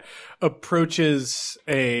 Chet approaches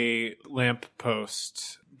a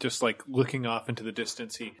lamppost, just looking off into the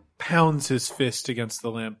distance. He pounds his fist against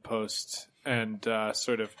the lamppost and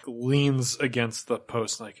sort of leans against the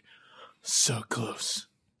post so close,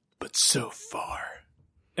 but so far.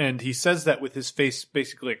 And he says that with his face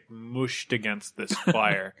basically mushed against this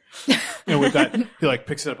fire. And with that, he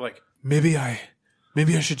picks it up maybe I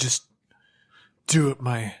should just do what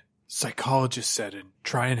my psychologist said and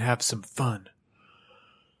try and have some fun.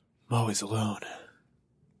 I'm always alone.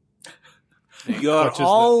 You're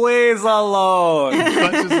always alone. He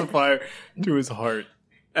clutches the fire to his heart.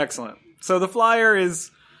 Excellent. So the flyer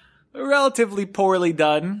is relatively poorly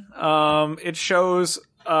done. It shows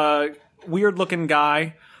a weird-looking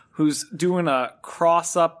guy who's doing a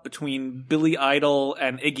cross-up between Billy Idol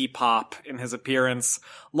and Iggy Pop in his appearance.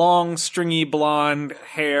 Long, stringy blonde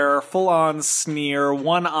hair, full-on sneer,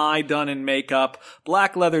 one eye done in makeup,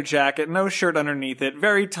 black leather jacket, no shirt underneath it,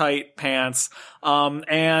 very tight pants,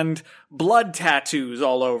 and blood tattoos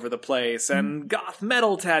all over the place, and goth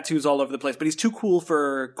metal tattoos all over the place, but he's too cool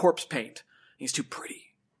for corpse paint. He's too pretty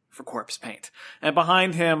for corpse paint. And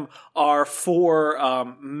behind him are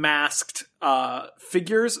four masked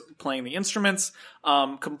figures playing the instruments,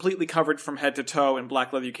 completely covered from head to toe in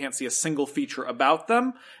black leather. You can't see a single feature about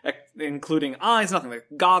them, including eyes, nothing,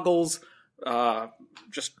 goggles,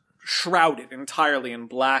 just shrouded entirely in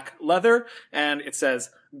black leather. And it says,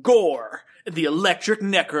 Gore, the Electric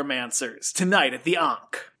Necromancers, tonight at the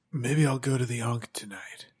Ankh. Maybe I'll go to the Ankh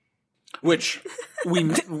tonight. Which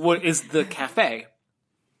is the cafe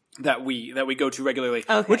that we go to regularly,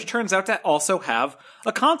 which turns out to also have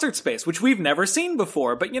a concert space, which we've never seen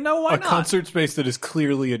before. But you know why not? A concert space that is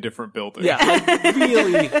clearly a different building. Yeah,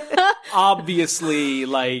 really, obviously,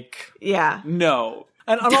 yeah, no,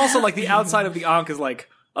 and also the outside of the Ankh is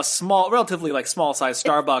a small, relatively small size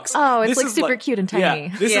Starbucks. It's super cute and tiny.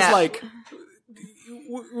 Yeah, this is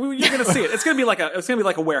you're gonna see it. It's gonna be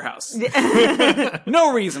like a warehouse.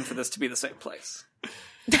 No reason for this to be the same place.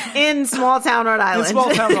 In small town Rhode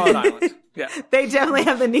Island. Yeah. They definitely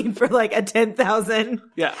have the need for a 10,000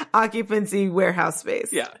 occupancy warehouse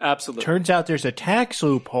space. Yeah, absolutely. Turns out there's a tax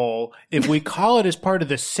loophole. If we call it as part of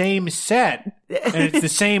the same set and it's the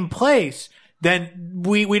same place, then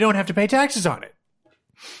we don't have to pay taxes on it.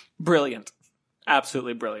 Brilliant.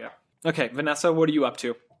 Absolutely brilliant. Okay, Vanessa, what are you up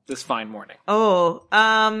to this fine morning?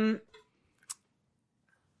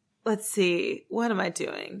 Let's see. What am I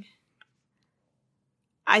doing?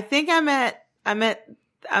 I think I'm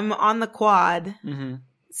on the quad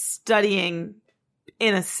studying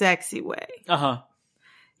in a sexy way. Uh-huh.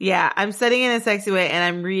 Yeah, I'm studying in a sexy way, and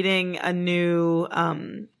I'm reading a new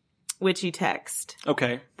witchy text.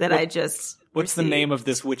 Okay. That I just What's received. the name of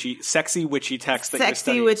this sexy witchy text that you're Sexy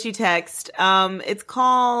studying? witchy text. It's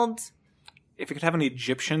called... If it could have an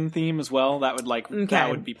Egyptian theme as well, that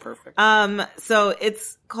would be perfect. So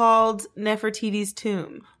it's called Nefertiti's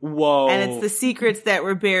Tomb. Whoa. And it's the secrets that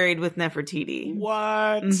were buried with Nefertiti.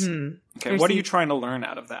 What? Mm-hmm. Okay, what are you trying to learn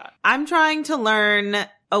out of that? I'm trying to learn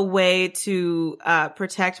a way to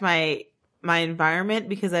protect my environment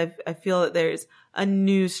because I feel that there's a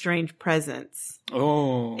new strange presence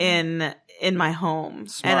in my home.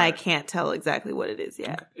 Smart. And I can't tell exactly what it is yet.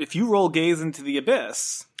 Okay. If you roll Gaze into the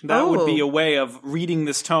Abyss, that would be a way of reading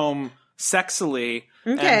this tome sexily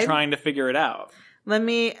and trying to figure it out. So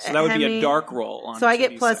that would be a dark roll on So I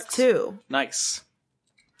get 2d6. +2. Nice.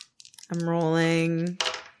 I'm rolling.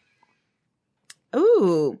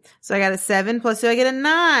 Ooh. So I got a 7 +2, I get a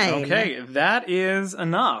 9. Okay, that is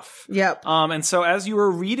enough. Yep. And so as you were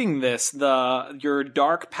reading this, your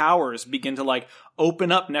dark powers begin to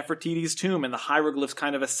open up Nefertiti's tomb, and the hieroglyphs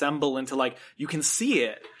kind of assemble into you can see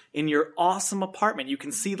it in your awesome apartment. You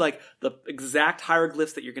can see the exact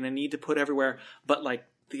hieroglyphs that you're going to need to put everywhere, but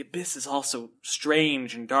the abyss is also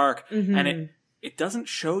strange and dark, and it doesn't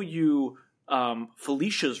show you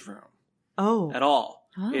Felicia's room at all.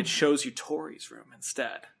 Oh. It shows you Tori's room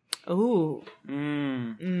instead. Ooh.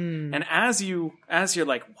 And as you're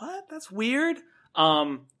like, what? That's weird.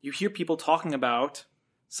 You hear people talking about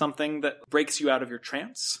something that breaks you out of your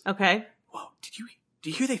trance. Okay. Whoa, did you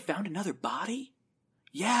hear they found another body?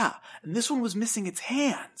 Yeah, and this one was missing its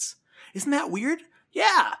hands. Isn't that weird?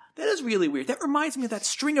 Yeah, that is really weird. That reminds me of that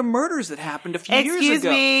string of murders that happened a few years ago. Excuse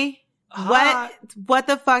me. What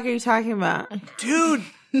the fuck are you talking about? Dude,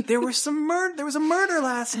 there was a murder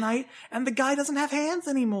last night, and the guy doesn't have hands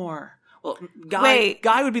anymore. Well, guy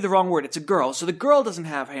would be the wrong word. It's a girl, so the girl doesn't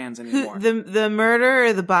have hands anymore. The murder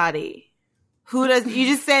or the body? You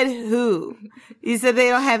just said who? You said they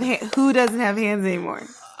don't have who doesn't have hands anymore?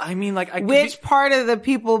 I mean, which part of the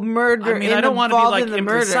people murder? I mean, I don't want to be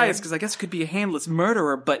imprecise because I guess it could be a handless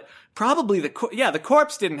murderer, but probably the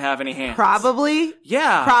corpse didn't have any hands. Probably,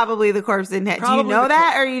 yeah, probably the corpse didn't have. Do you know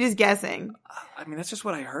that, or are you just guessing? I mean, that's just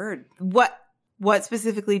what I heard. What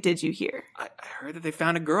specifically did you hear? I heard that they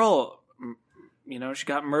found a girl. She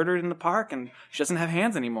got murdered in the park, and she doesn't have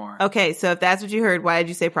hands anymore. Okay, so if that's what you heard, why did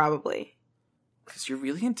you say probably? Because you're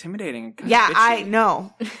really intimidating. And yeah, bitchy. I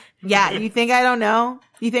know. Yeah, you think I don't know?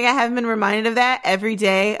 You think I haven't been reminded of that every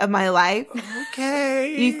day of my life?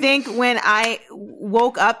 Okay. You think when I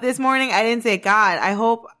woke up this morning, I didn't say, God, I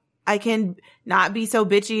hope I can not be so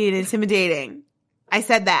bitchy and intimidating. I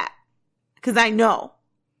said that because I know.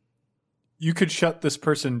 You could shut this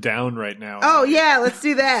person down right now. Oh, yeah, let's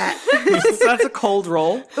do that. That's a cold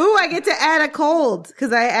roll. Ooh, I get to add a cold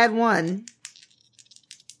because I add 1.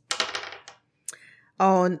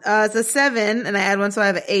 Oh, it's a 7, and I add 1, so I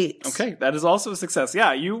have an 8. Okay, that is also a success.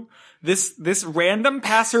 Yeah, this random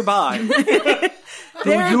passerby. They're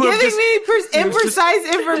giving me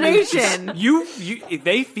imprecise information.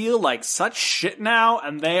 They feel like such shit now,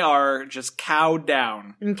 and they are just cowed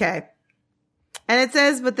down. Okay. And it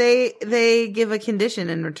says, but they give a condition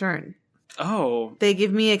in return. Oh. They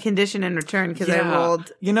give me a condition in return because I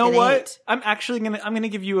rolled. You know what? 8. I'm actually gonna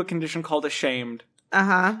give you a condition called ashamed.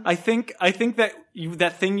 Uh-huh. I think that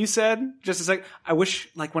that thing you said just a sec. I wish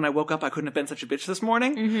when I woke up I couldn't have been such a bitch this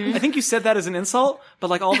morning. Mm-hmm. I think you said that as an insult,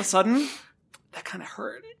 but all of a sudden that kind of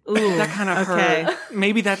hurt. Ooh, that kind of hurt.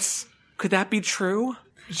 Maybe could that be true?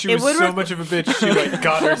 She was so much of a bitch. She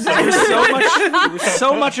got herself. It was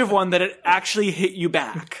so much of one that it actually hit you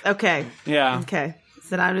back. Okay. Yeah. Okay.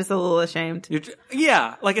 So now I'm just a little ashamed. It's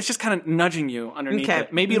just kind of nudging you underneath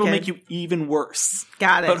it. Maybe it'll make you even worse.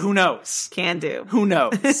 Got it. But who knows? Can do. Who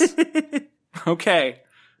knows? Okay.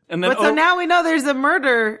 And then, so now we know there's a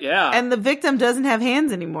murder. Yeah. And the victim doesn't have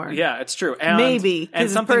hands anymore. Yeah, it's true. And, maybe.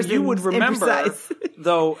 And something you would remember,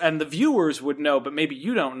 though, and the viewers would know, but maybe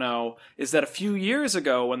you don't know, is that a few years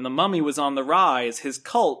ago when the mummy was on the rise, his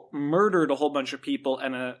cult murdered a whole bunch of people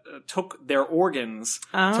and took their organs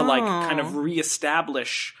to kind of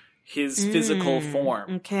reestablish his physical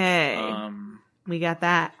form. Okay. We got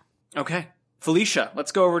that. Okay. Felicia,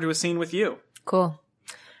 let's go over to a scene with you. Cool.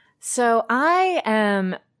 So I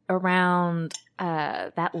am around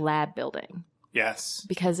that lab building. Yes.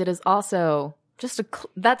 Because it is also just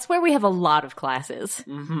that's where we have a lot of classes.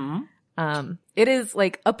 Mm-hmm. It is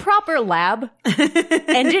a proper lab,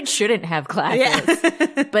 and it shouldn't have classes.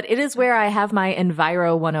 Yeah. But it is where I have my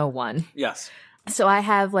Enviro 101. Yes. So I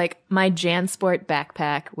have like my JanSport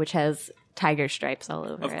backpack, which has tiger stripes all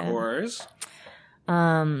over it. Of course.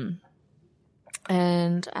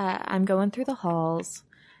 And I'm going through the halls,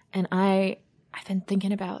 and I've been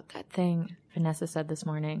thinking about that thing Vanessa said this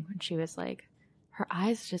morning when she was like, her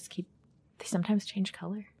eyes just they sometimes change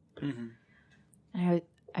color. Mm-hmm. And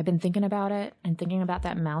I've been thinking about it and thinking about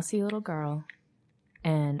that mousy little girl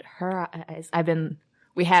and her eyes.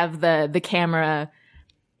 We have the camera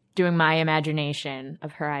doing my imagination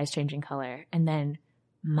of her eyes changing color, and then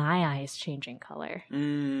my eyes changing color.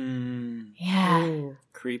 Yeah. Ooh.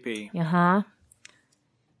 Creepy. Uh-huh.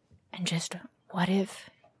 And just, what if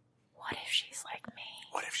she's like me?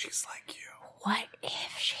 What if she's like you? What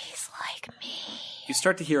if she's like me? You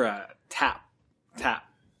start to hear a tap, tap,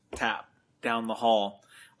 tap down the hall,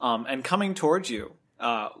 and coming towards you,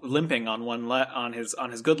 limping on on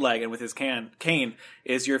his good leg and with his cane,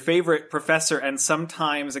 is your favorite professor and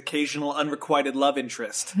sometimes occasional unrequited love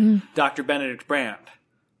interest, Dr. Benedict Brand.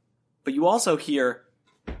 But you also hear,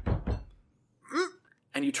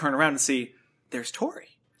 and you turn around and see there's Tori,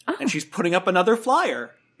 and she's putting up another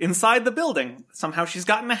flyer inside the building. Somehow she's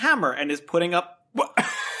gotten a hammer and is putting up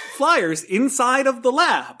flyers inside of the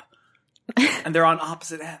lab, and they're on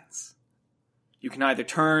opposite ends. You can either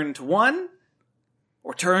turn to one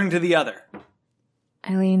or turn to the other.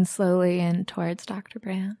 I lean slowly in towards Dr.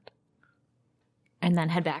 Brand and then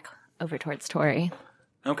head back over towards Tori.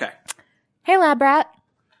 Okay. Hey, lab rat.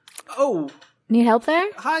 Oh, Need help there?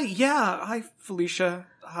 hi. Yeah. Hi, Felicia.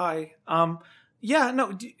 Hi. Yeah,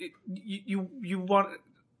 no, you want,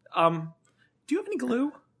 do you have any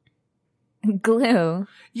glue? Glue.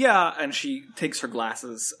 Yeah, and she takes her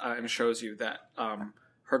glasses and shows you that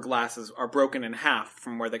her glasses are broken in half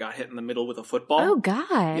from where they got hit in the middle with a football. Oh,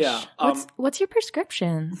 gosh. Yeah, What's your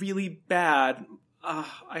prescription? really bad.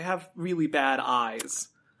 I have really bad eyes.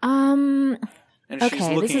 Um, And she's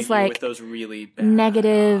Okay, looking this at is you like with those really bad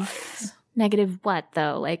negative eyes. what,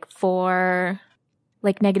 though?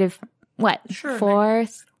 Like negative what? Sure, 4?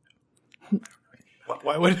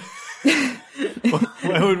 Why would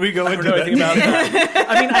we go I into don't know that? anything about that.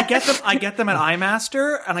 I mean, I get them at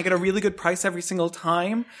iMaster, and I get a really good price every single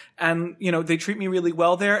time. And they treat me really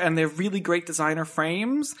well there, and they're really great designer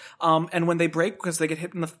frames. And when they break because they get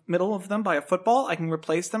hit in the middle of them by a football, I can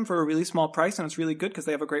replace them for a really small price, and it's really good because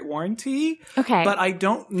they have a great warranty. Okay. But I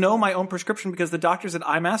don't know my own prescription because the doctors at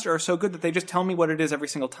iMaster are so good that they just tell me what it is every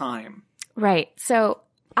single time. Right. So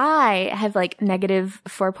I have like negative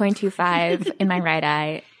 4.25 in my right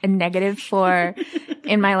eye and negative 4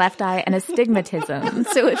 in my left eye and astigmatism.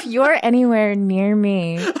 So if you're anywhere near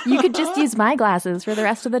me, you could just use my glasses for the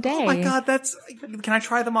rest of the day. Oh my god, can I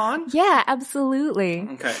try them on? Yeah, absolutely.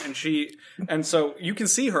 Okay, and so you can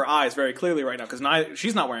see her eyes very clearly right now because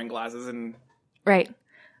she's not wearing glasses and Right.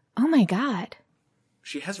 Oh my God.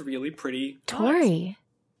 she has really pretty eyes. Tori,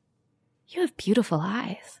 you have beautiful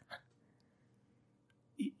eyes.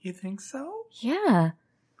 You think so? Yeah.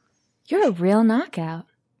 You're a real knockout.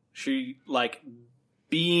 She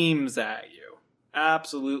beams at you.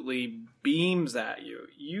 Absolutely beams at you.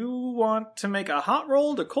 You want to make a hot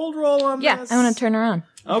roll to cold roll on Yeah, this? I want to turn her on.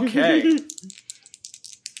 Okay.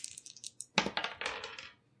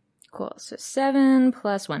 Cool. So 7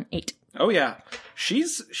 plus 1, 8. Oh yeah.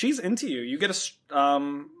 She's into you. You get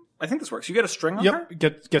I think this works. You get a string on her?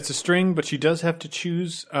 Yep, gets a string, but she does have to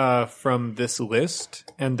choose from this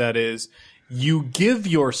list, and that is you give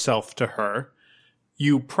yourself to her,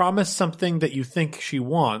 you promise something that you think she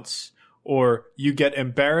wants, or you get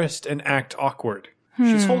embarrassed and act awkward.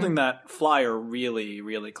 She's holding that flyer really,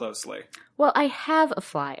 really closely. Well, I have a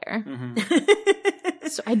flyer.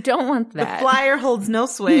 So I don't want that. The flyer holds no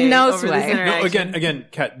sway. No over sway. This No, interaction. Again,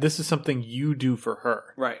 Kat, this is something you do for her.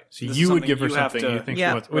 Right. So This is you would something give her you have something to- you think Yeah.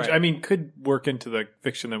 she wants, which Right. I mean could work into the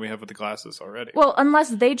fiction that we have with the glasses already. Well, unless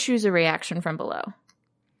they choose a reaction from below.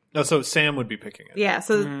 No, so Sam would be picking it. Yeah,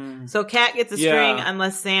 so Kat gets a Yeah. string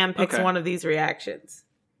unless Sam picks Okay. one of these reactions.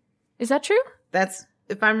 Is that true? That's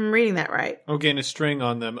if I'm reading that right. Or gain a string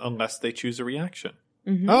on them unless they choose a reaction.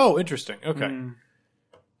 Mhm. Oh, interesting. Okay.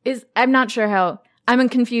 I'm not sure how. I'm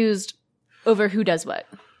confused over who does what.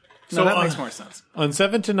 So that makes more sense. On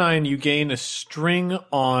 7 to 9, you gain a string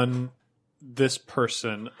on this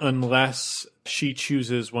person unless she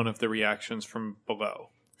chooses one of the reactions from below.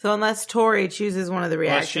 So unless Tori chooses one of the Unless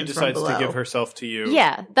reactions she from decides below. to give herself to you.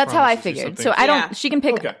 Yeah, that's how I promises you figured. something. So I don't. Yeah. She can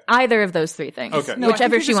pick Okay. either of those 3 things. Okay. No, I think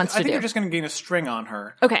whichever you're she just- wants I to think do. you're just going to gain a string on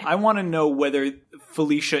her. Okay. I want to know whether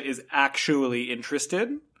Felicia is actually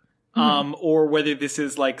interested, or whether this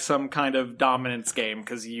is like some kind of dominance game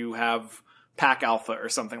because you have pack alpha or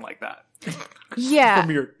something like that. Yeah.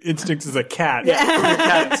 From your instincts as a cat. Yeah, your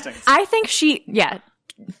cat instincts. I think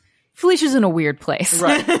Felicia's in a weird place.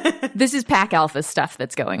 Right. This is pack alpha stuff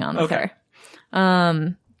that's going on with Okay.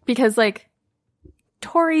 her. Because like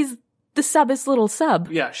Tori's the subest little sub.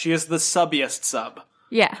 Yeah, she is the subbiest sub.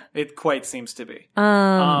 Yeah. It quite seems to be.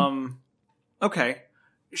 Okay.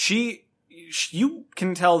 You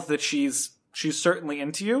can tell that she's certainly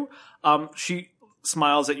into you. She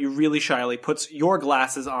smiles at you really shyly, puts your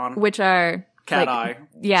glasses on. Which are Cat like, eye.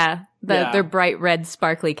 Yeah. Yeah. They're bright red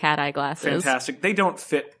sparkly cat eye glasses. Fantastic. They don't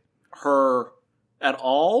fit her at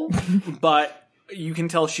all, but you can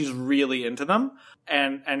tell she's really into them.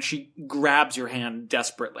 And she grabs your hand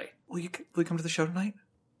desperately. Will you come to the show tonight?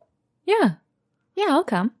 Yeah. Yeah, I'll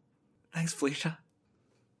come. Thanks, Felicia.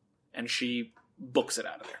 And she books it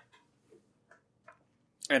out of there.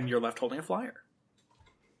 And you're left holding a flyer.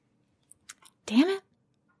 Damn it.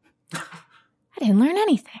 I didn't learn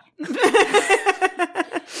anything.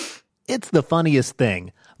 It's the funniest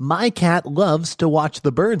thing. My cat loves to watch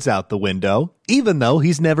the birds out the window, even though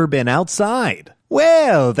he's never been outside.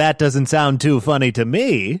 Well, that doesn't sound too funny to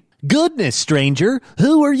me. Goodness, stranger,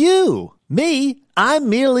 who are you? Me? I'm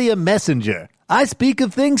merely a messenger. I speak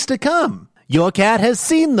of things to come. Your cat has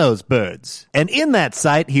seen those birds, and in that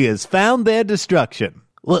sight he has found their destruction.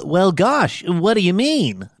 Well, gosh, what do you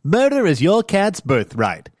mean? Murder is your cat's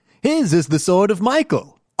birthright. His is the sword of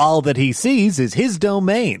Michael. All that he sees is his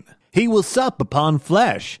domain. He will sup upon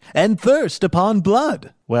flesh and thirst upon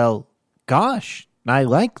blood. Well, gosh, I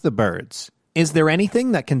like the birds. Is there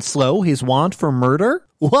anything that can slow his want for murder?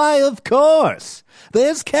 Why, of course.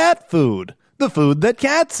 There's cat food, the food that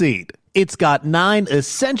cats eat. It's got 9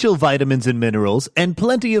 essential vitamins and minerals and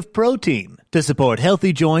plenty of protein to support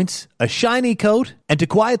healthy joints, a shiny coat, and to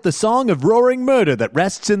quiet the song of roaring murder that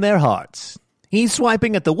rests in their hearts. He's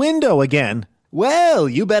swiping at the window again. Well,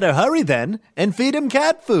 you better hurry then and feed him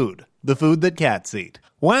cat food, the food that cats eat.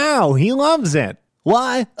 Wow, he loves it.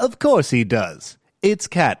 Why, of course he does. It's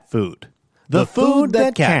cat food. The food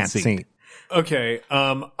that cats eat. Okay,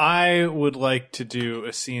 I would like to do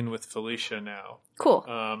a scene with Felicia now. Cool.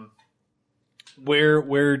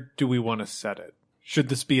 Where do we want to set it? Should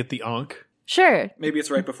this be at the Ankh? Sure. Maybe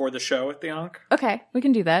it's right before the show at the Ankh. Okay, we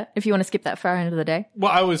can do that if you want to skip that far into the day.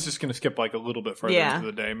 Well, I was just going to skip like a little bit further Yeah. into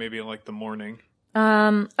the day, maybe in like the morning.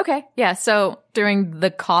 Okay. Yeah, so during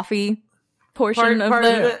the coffee portion Part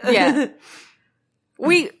of of the yeah.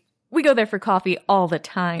 We go there for coffee all the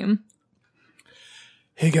time.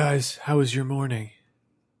 Hey guys, how was your morning?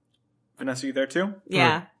 Vanessa, you there too?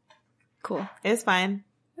 Yeah, Cool. it's fine.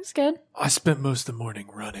 That's good. I spent most of the morning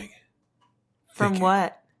running. From Thinking.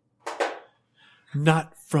 what?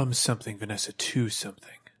 Not from something, Vanessa, to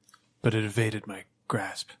something. But it evaded my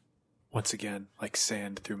grasp. Once again, like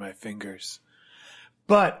sand through my fingers.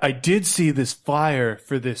 But I did see this flyer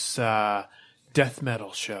for this death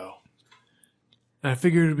metal show. And I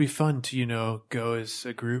figured it would be fun to, go as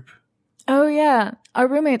a group. Oh yeah, our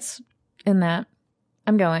roommate's in that.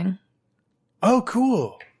 I'm going. Oh,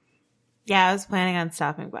 cool. Yeah, I was planning on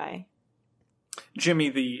stopping by. Jimmy,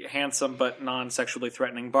 the handsome but non-sexually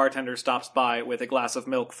threatening bartender, stops by with a glass of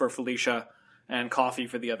milk for Felicia and coffee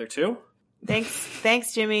for the other two.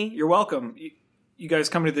 Thanks, Jimmy. You're welcome. You guys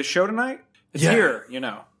coming to this show tonight? It's Yeah. here,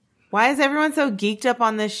 Why is everyone so geeked up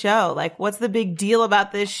on this show? Like, what's the big deal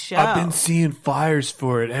about this show? I've been seeing flyers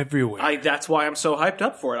for it everywhere. That's why I'm so hyped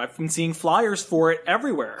up for it. I've been seeing flyers for it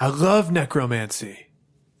everywhere. I love necromancy.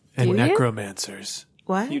 And Do you? necromancers.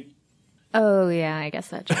 What? Oh yeah, I guess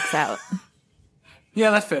that checks out.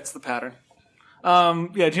 Yeah, that fits the pattern.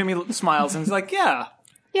 Yeah, Jimmy smiles and he's like, yeah,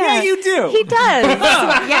 Yeah, you do. He does.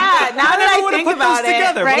 Yeah, now that I would've think put about those it,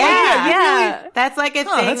 together, right? but Yeah, that's like a thing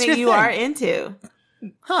that's that your you thing. are into.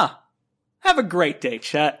 Huh. Have a great day,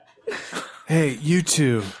 Chet. Hey, you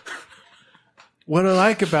two. What I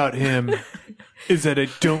like about him is that I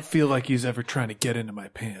don't feel like he's ever trying to get into my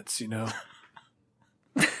pants,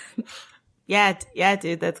 Yeah,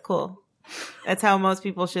 dude, that's cool. That's how most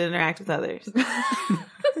people should interact with others.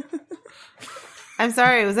 I'm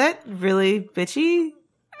sorry, was that really bitchy?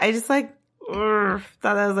 I just thought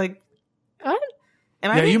that was like, What?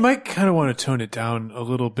 am I Yeah, being- you might kind of want to tone it down a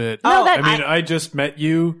little bit. No, that- I mean, I just met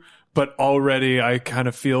you, but already I kind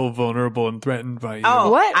of feel vulnerable and threatened by you.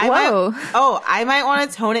 Oh, What? Whoa. I might want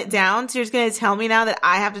to tone it down. So you're just going to tell me now that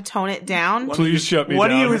I have to tone it down? Please shut me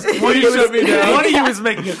One of down. you is Please shut me down. One of you is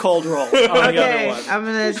making a cold roll on the Okay, other one. I'm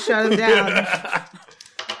going to shut him down.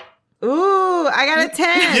 Ooh, I got a 10.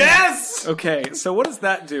 Yes! Okay, so what does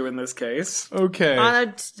that do in this case? Okay.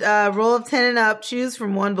 On a roll of 10 and up, choose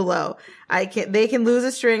from one below. They can lose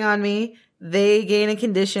a string on me, they gain a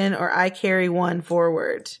condition, or I carry one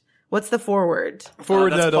forward. What's the forward?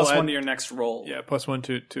 Forward That's that'll plus add- 1 to your next roll. Yeah, plus 1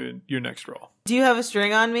 to your next roll. Do you have a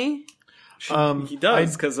string on me? He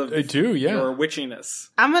does because of I do, yeah. your witchiness.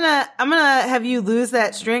 I'm gonna have you lose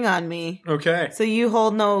that string on me. Okay. So you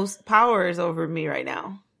hold no powers over me right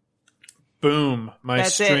now. Boom. My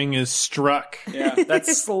That's string is struck. Yeah, that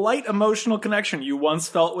slight emotional connection you once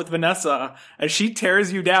felt with Vanessa, as she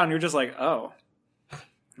tears you down, you're just like, oh.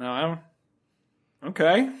 No, I don't.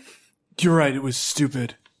 Okay. You're right, it was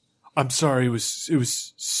stupid. I'm sorry, it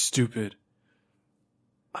was stupid.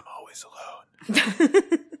 I'm always alone.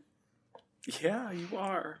 Yeah, you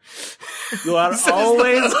are. You are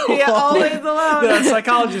always Yeah, always alone. The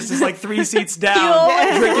psychologist is like 3 seats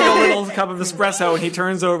down, drinking a little cup of espresso, and he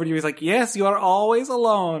turns over to you. He's like, yes, you are always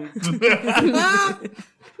alone.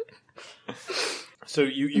 So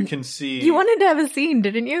you can see... You wanted to have a scene,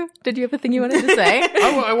 didn't you? Did you have a thing you wanted to say?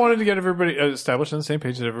 I wanted to get everybody established on the same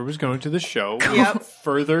page that everybody was going to the show. Yep.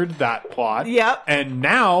 Furthered that plot. Yep. And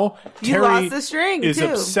now You Terry lost the string, is too.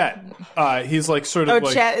 upset. He's like sort Oh, of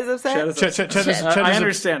like... Chet is upset? Chet is I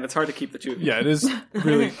understand. It's hard to keep the two. Yeah, it is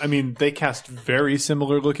really... I mean, they cast very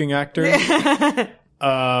similar looking actors.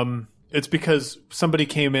 It's because somebody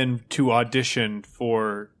came in to audition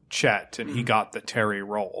for Chet and he got the Terry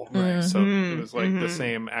role. Right. So it was like the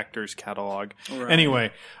same actor's catalog. Right.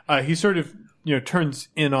 Anyway, he sort of, turns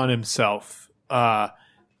in on himself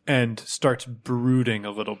and starts brooding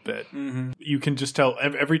a little bit. You can just tell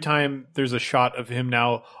every time there's a shot of him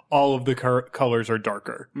now, all of the colors are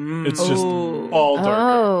darker. It's just all darker.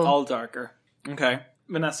 Oh. All darker. Okay.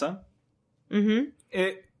 Vanessa. Mm-hmm.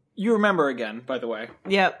 You remember again, by the way,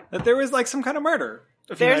 Yep. that there was like some kind of murder.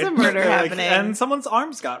 There's a murder happening. And someone's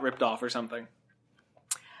arms got ripped off or something.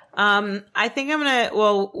 I think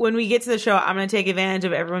when we get to the show, I'm gonna take advantage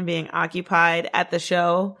of everyone being occupied at the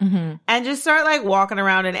show and just start like walking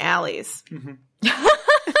around in alleys.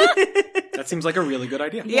 That seems like a really good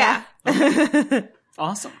idea. Yeah.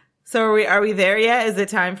 Awesome. So are we there yet? Is it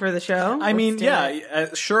time for the show? I mean, Let's do it.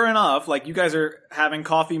 yeah, sure enough, like you guys are having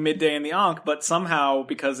coffee midday in the Ankh, but somehow,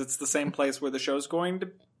 because it's the same place where the show's going to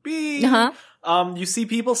be, you see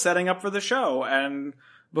people setting up for the show, and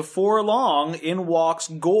before long, in walks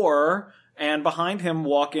Gore, and behind him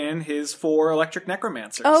walk in his 4 electric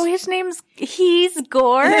necromancers. Oh, he's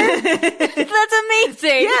Gore? That's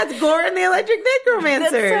amazing. Yeah, it's Gore and the Electric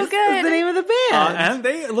Necromancers. That's so good. That's the name of the band. And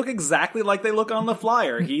they look exactly like they look on the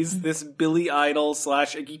flyer. He's this Billy Idol /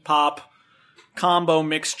 Iggy Pop combo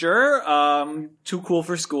mixture, too cool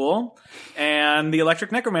for school. And the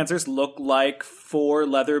Electric Necromancers look like 4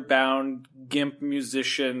 leather-bound gimp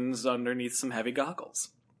musicians underneath some heavy goggles.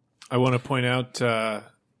 I want to point out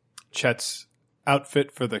Chet's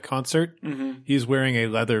outfit for the concert. He's wearing a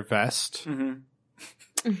leather vest.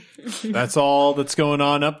 That's all that's going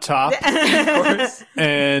on up top. Of course.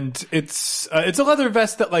 And it's a leather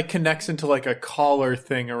vest that like connects into like a collar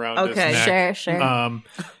thing around his neck. Sure.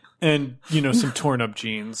 And some torn up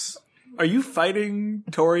jeans. Are you fighting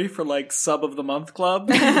Tori for like sub of the month club?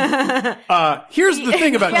 Here's the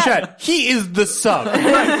thing about Chet. He is the sub.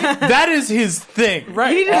 Right. That is his thing.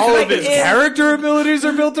 Right. All of his character abilities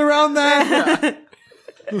are built around that.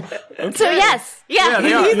 Okay. So yes. Yeah.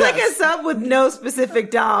 they are. He's like a sub with no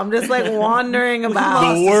specific dom, just like wandering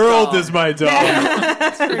about. The world is my dog.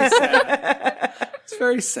 It's very sad. It's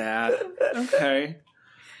very sad. Okay.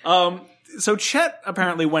 So Chet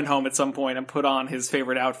apparently went home at some point and put on his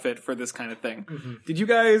favorite outfit for this kind of thing. Are you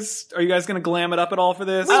guys going to glam it up at all for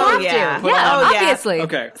this? We have yeah. to. Yeah, Oh, yeah. obviously.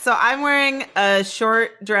 Okay. So I'm wearing a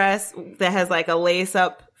short dress that has like a lace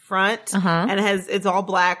up front and it's all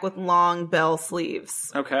black with long bell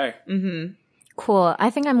sleeves. Okay. Cool.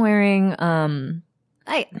 I think I'm wearing,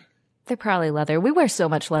 they're probably leather. We wear so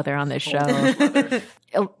much leather on this show.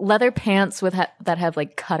 Leather pants with that have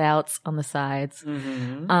like cutouts on the sides.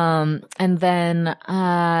 And then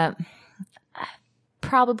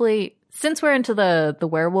probably since we're into the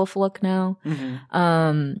werewolf look now,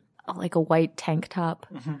 like a white tank top,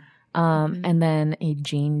 and then a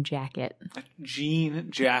jean jacket.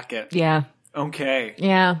 Jean jacket. Yeah. Okay.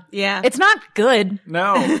 Yeah. Yeah. It's not good.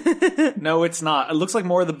 No, it's not. It looks like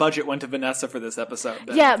more of the budget went to Vanessa for this episode.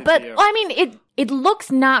 Than Yeah, it did but to you. I mean, it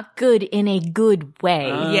looks not good in a good way.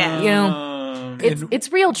 Yeah. You know,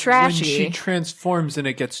 it's real When trashy. she transforms and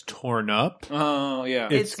it gets torn up, Oh, yeah.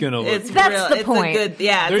 it's gonna look. That's the it's point. A good,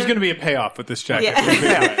 yeah. There's gonna be a payoff with this jacket.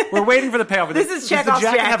 Yeah. We're waiting for the payoff. This is Does the Chekhov's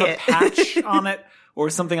jacket have a jacket. patch on it or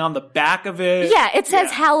something on the back of it? Yeah, it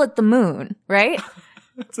says "Howl at the Moon," right?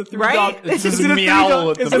 It's a Right? It says Is it a meow three-dog-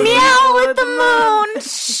 at the is it a moon. Meow at the moon.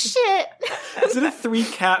 Shit. Is it a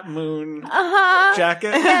 3-cat moon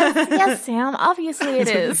jacket? Yes, Sam. Obviously it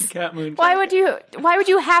is. 3-cat moon jacket. Why would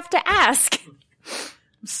you have to ask?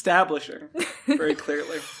 Establishing very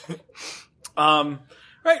clearly.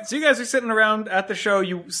 Right, so you guys are sitting around at the show.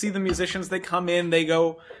 You see the musicians. They come in. They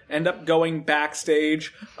end up going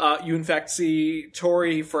backstage. You, in fact, see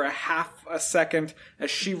Tori for a half a second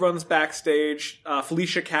as she runs backstage.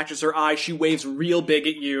 Felicia catches her eye. She waves real big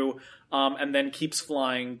at you, and then keeps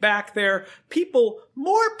flying back there.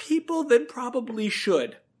 More people than probably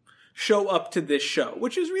should show up to this show,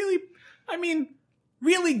 which is really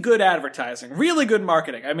good advertising, really good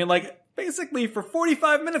marketing. I mean, like, basically for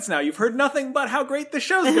 45 minutes now, you've heard nothing but how great the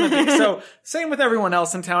show's going to be. So same with everyone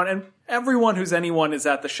else in town, and everyone who's anyone is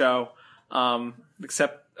at the show,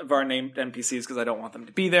 except of our named NPCs because I don't want them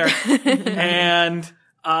to be there. And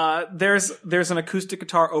there's an acoustic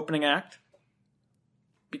guitar opening act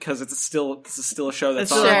because this is still a show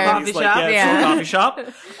that's It's still a coffee shop. It's still a coffee shop.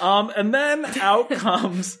 And then out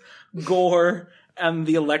comes Gore and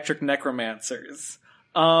the Electric Necromancers.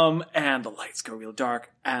 And the lights go real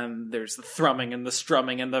dark, and there's the thrumming and the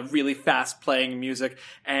strumming and the really fast playing music,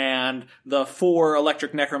 and the 4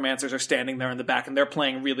 electric necromancers are standing there in the back, and they're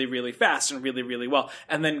playing really, really fast and really, really well.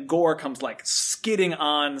 And then Gore comes like skidding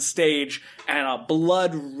on stage, and a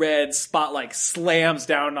blood red spotlight slams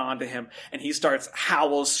down onto him, and he starts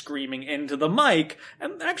howl screaming into the mic,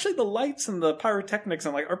 and actually the lights and the pyrotechnics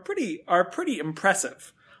and are pretty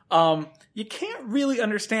impressive. You can't really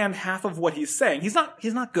understand half of what he's saying. He's not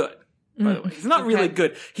good, by the way. He's not really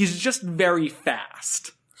good. He's just very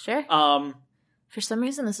fast. Sure. For some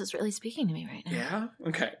reason, this is really speaking to me right now. Yeah?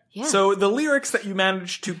 Okay. Yeah. So the lyrics that you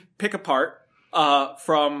managed to pick apart,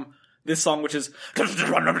 from this song, which is,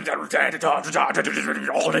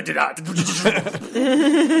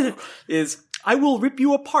 is, I will rip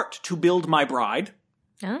you apart to build my bride.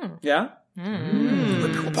 Oh. Yeah?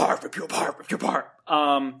 Rip you apart, rip you apart, rip you apart.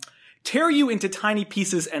 Tear you into tiny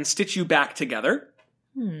pieces and stitch you back together.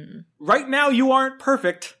 Right now you aren't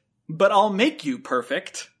perfect, but I'll make you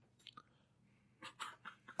perfect.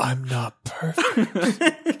 I'm not perfect.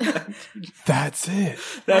 That's it.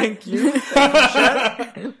 Thank you.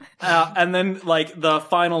 And then, the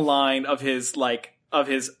final line of his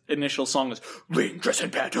initial song is, rain, dress,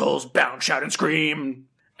 and petals, bound, shout, and scream.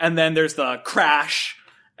 And then there's the crash,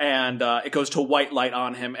 and it goes to white light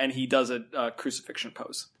on him, and he does a crucifixion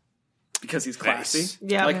pose. Because he's classy. Nice.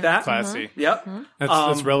 Yeah. Like that. Classy. Yep.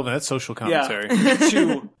 That's relevant. That's social commentary.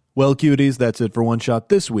 Yeah. Well, cuties, that's it for One Shot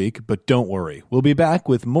this week, but don't worry. We'll be back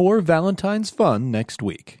with more Valentine's fun next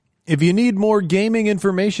week. If you need more gaming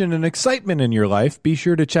information and excitement in your life, be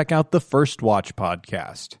sure to check out the First Watch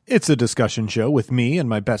podcast. It's a discussion show with me and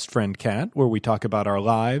my best friend Kat, where we talk about our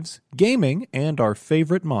lives, gaming, and our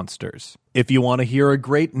favorite monsters. If you want to hear a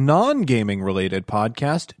great non-gaming related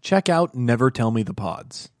podcast, check out Never Tell Me the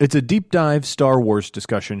Pods. It's a deep dive Star Wars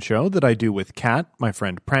discussion show that I do with Kat, my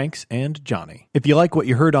friend Pranks, and Johnny. If you like what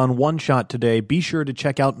you heard on One Shot today, be sure to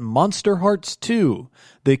check out Monsterhearts 2.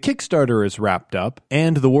 The Kickstarter is wrapped up,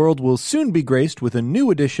 and the world will soon be graced with a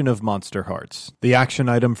new edition of Monsterhearts. The action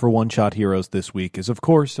item for One Shot Heroes this week is, of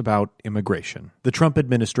course, about immigration. The Trump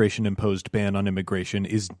administration imposed ban on immigration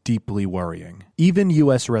is deeply worrying. Even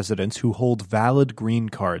U.S. residents who hold valid green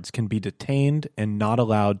cards can be detained and not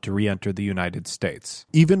allowed to re-enter the United States.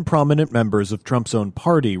 Even prominent members of Trump's own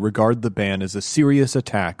party regard the ban as a serious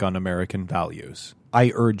attack on American values.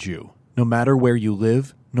 I urge you, no matter where you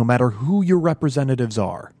live, no matter who your representatives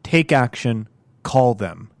are, take action, call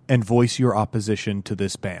them, and voice your opposition to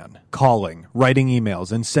this ban. Calling, writing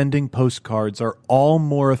emails, and sending postcards are all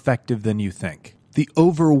more effective than you think. The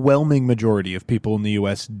overwhelming majority of people in the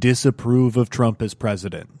U.S. disapprove of Trump as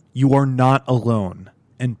president. You are not alone,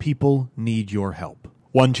 and people need your help.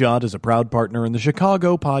 One Shot is a proud partner in the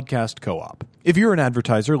Chicago Podcast Co-op. If you're an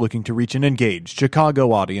advertiser looking to reach an engaged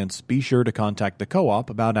Chicago audience, be sure to contact the Co-op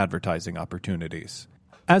about advertising opportunities.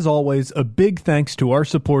 As always, a big thanks to our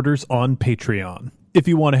supporters on Patreon. If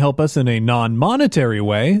you want to help us in a non-monetary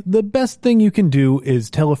way, the best thing you can do is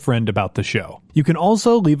tell a friend about the show. You can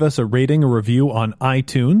also leave us a rating or review on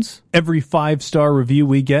iTunes. Every 5-star review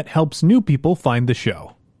we get helps new people find the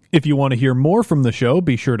show. If you want to hear more from the show,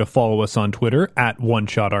 be sure to follow us on Twitter at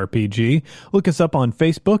OneShotRPG. Look us up on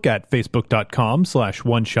Facebook at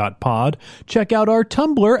facebook.com/OneShotPod. Check out our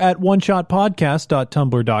Tumblr at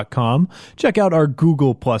OneShotPodcast.tumblr.com. Check out our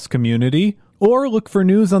Google Plus community, or look for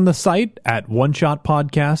news on the site at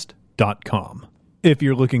OneShotPodcast.com. If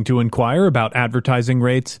you're looking to inquire about advertising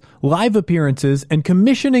rates, live appearances, and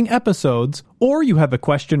commissioning episodes, or you have a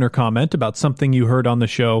question or comment about something you heard on the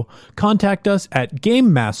show, contact us at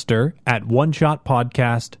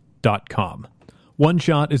GameMaster@OneShotPodcast.com. peachesandhotsauce.com. One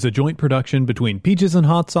Shot is a joint production between Peaches and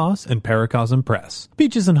Hot Sauce and Paracosm Press.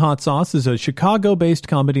 Peaches and Hot Sauce is a Chicago-based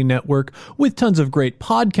comedy network with tons of great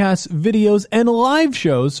podcasts, videos, and live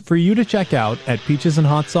shows for you to check out at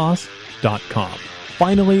peachesandhotsauce.com.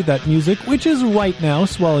 Finally, that music, which is right now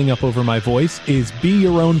swelling up over my voice, is Be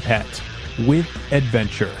Your Own Pet with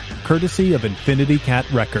Adventure, courtesy of Infinity Cat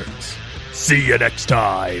Records. See you next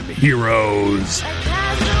time, heroes! A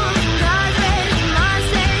castle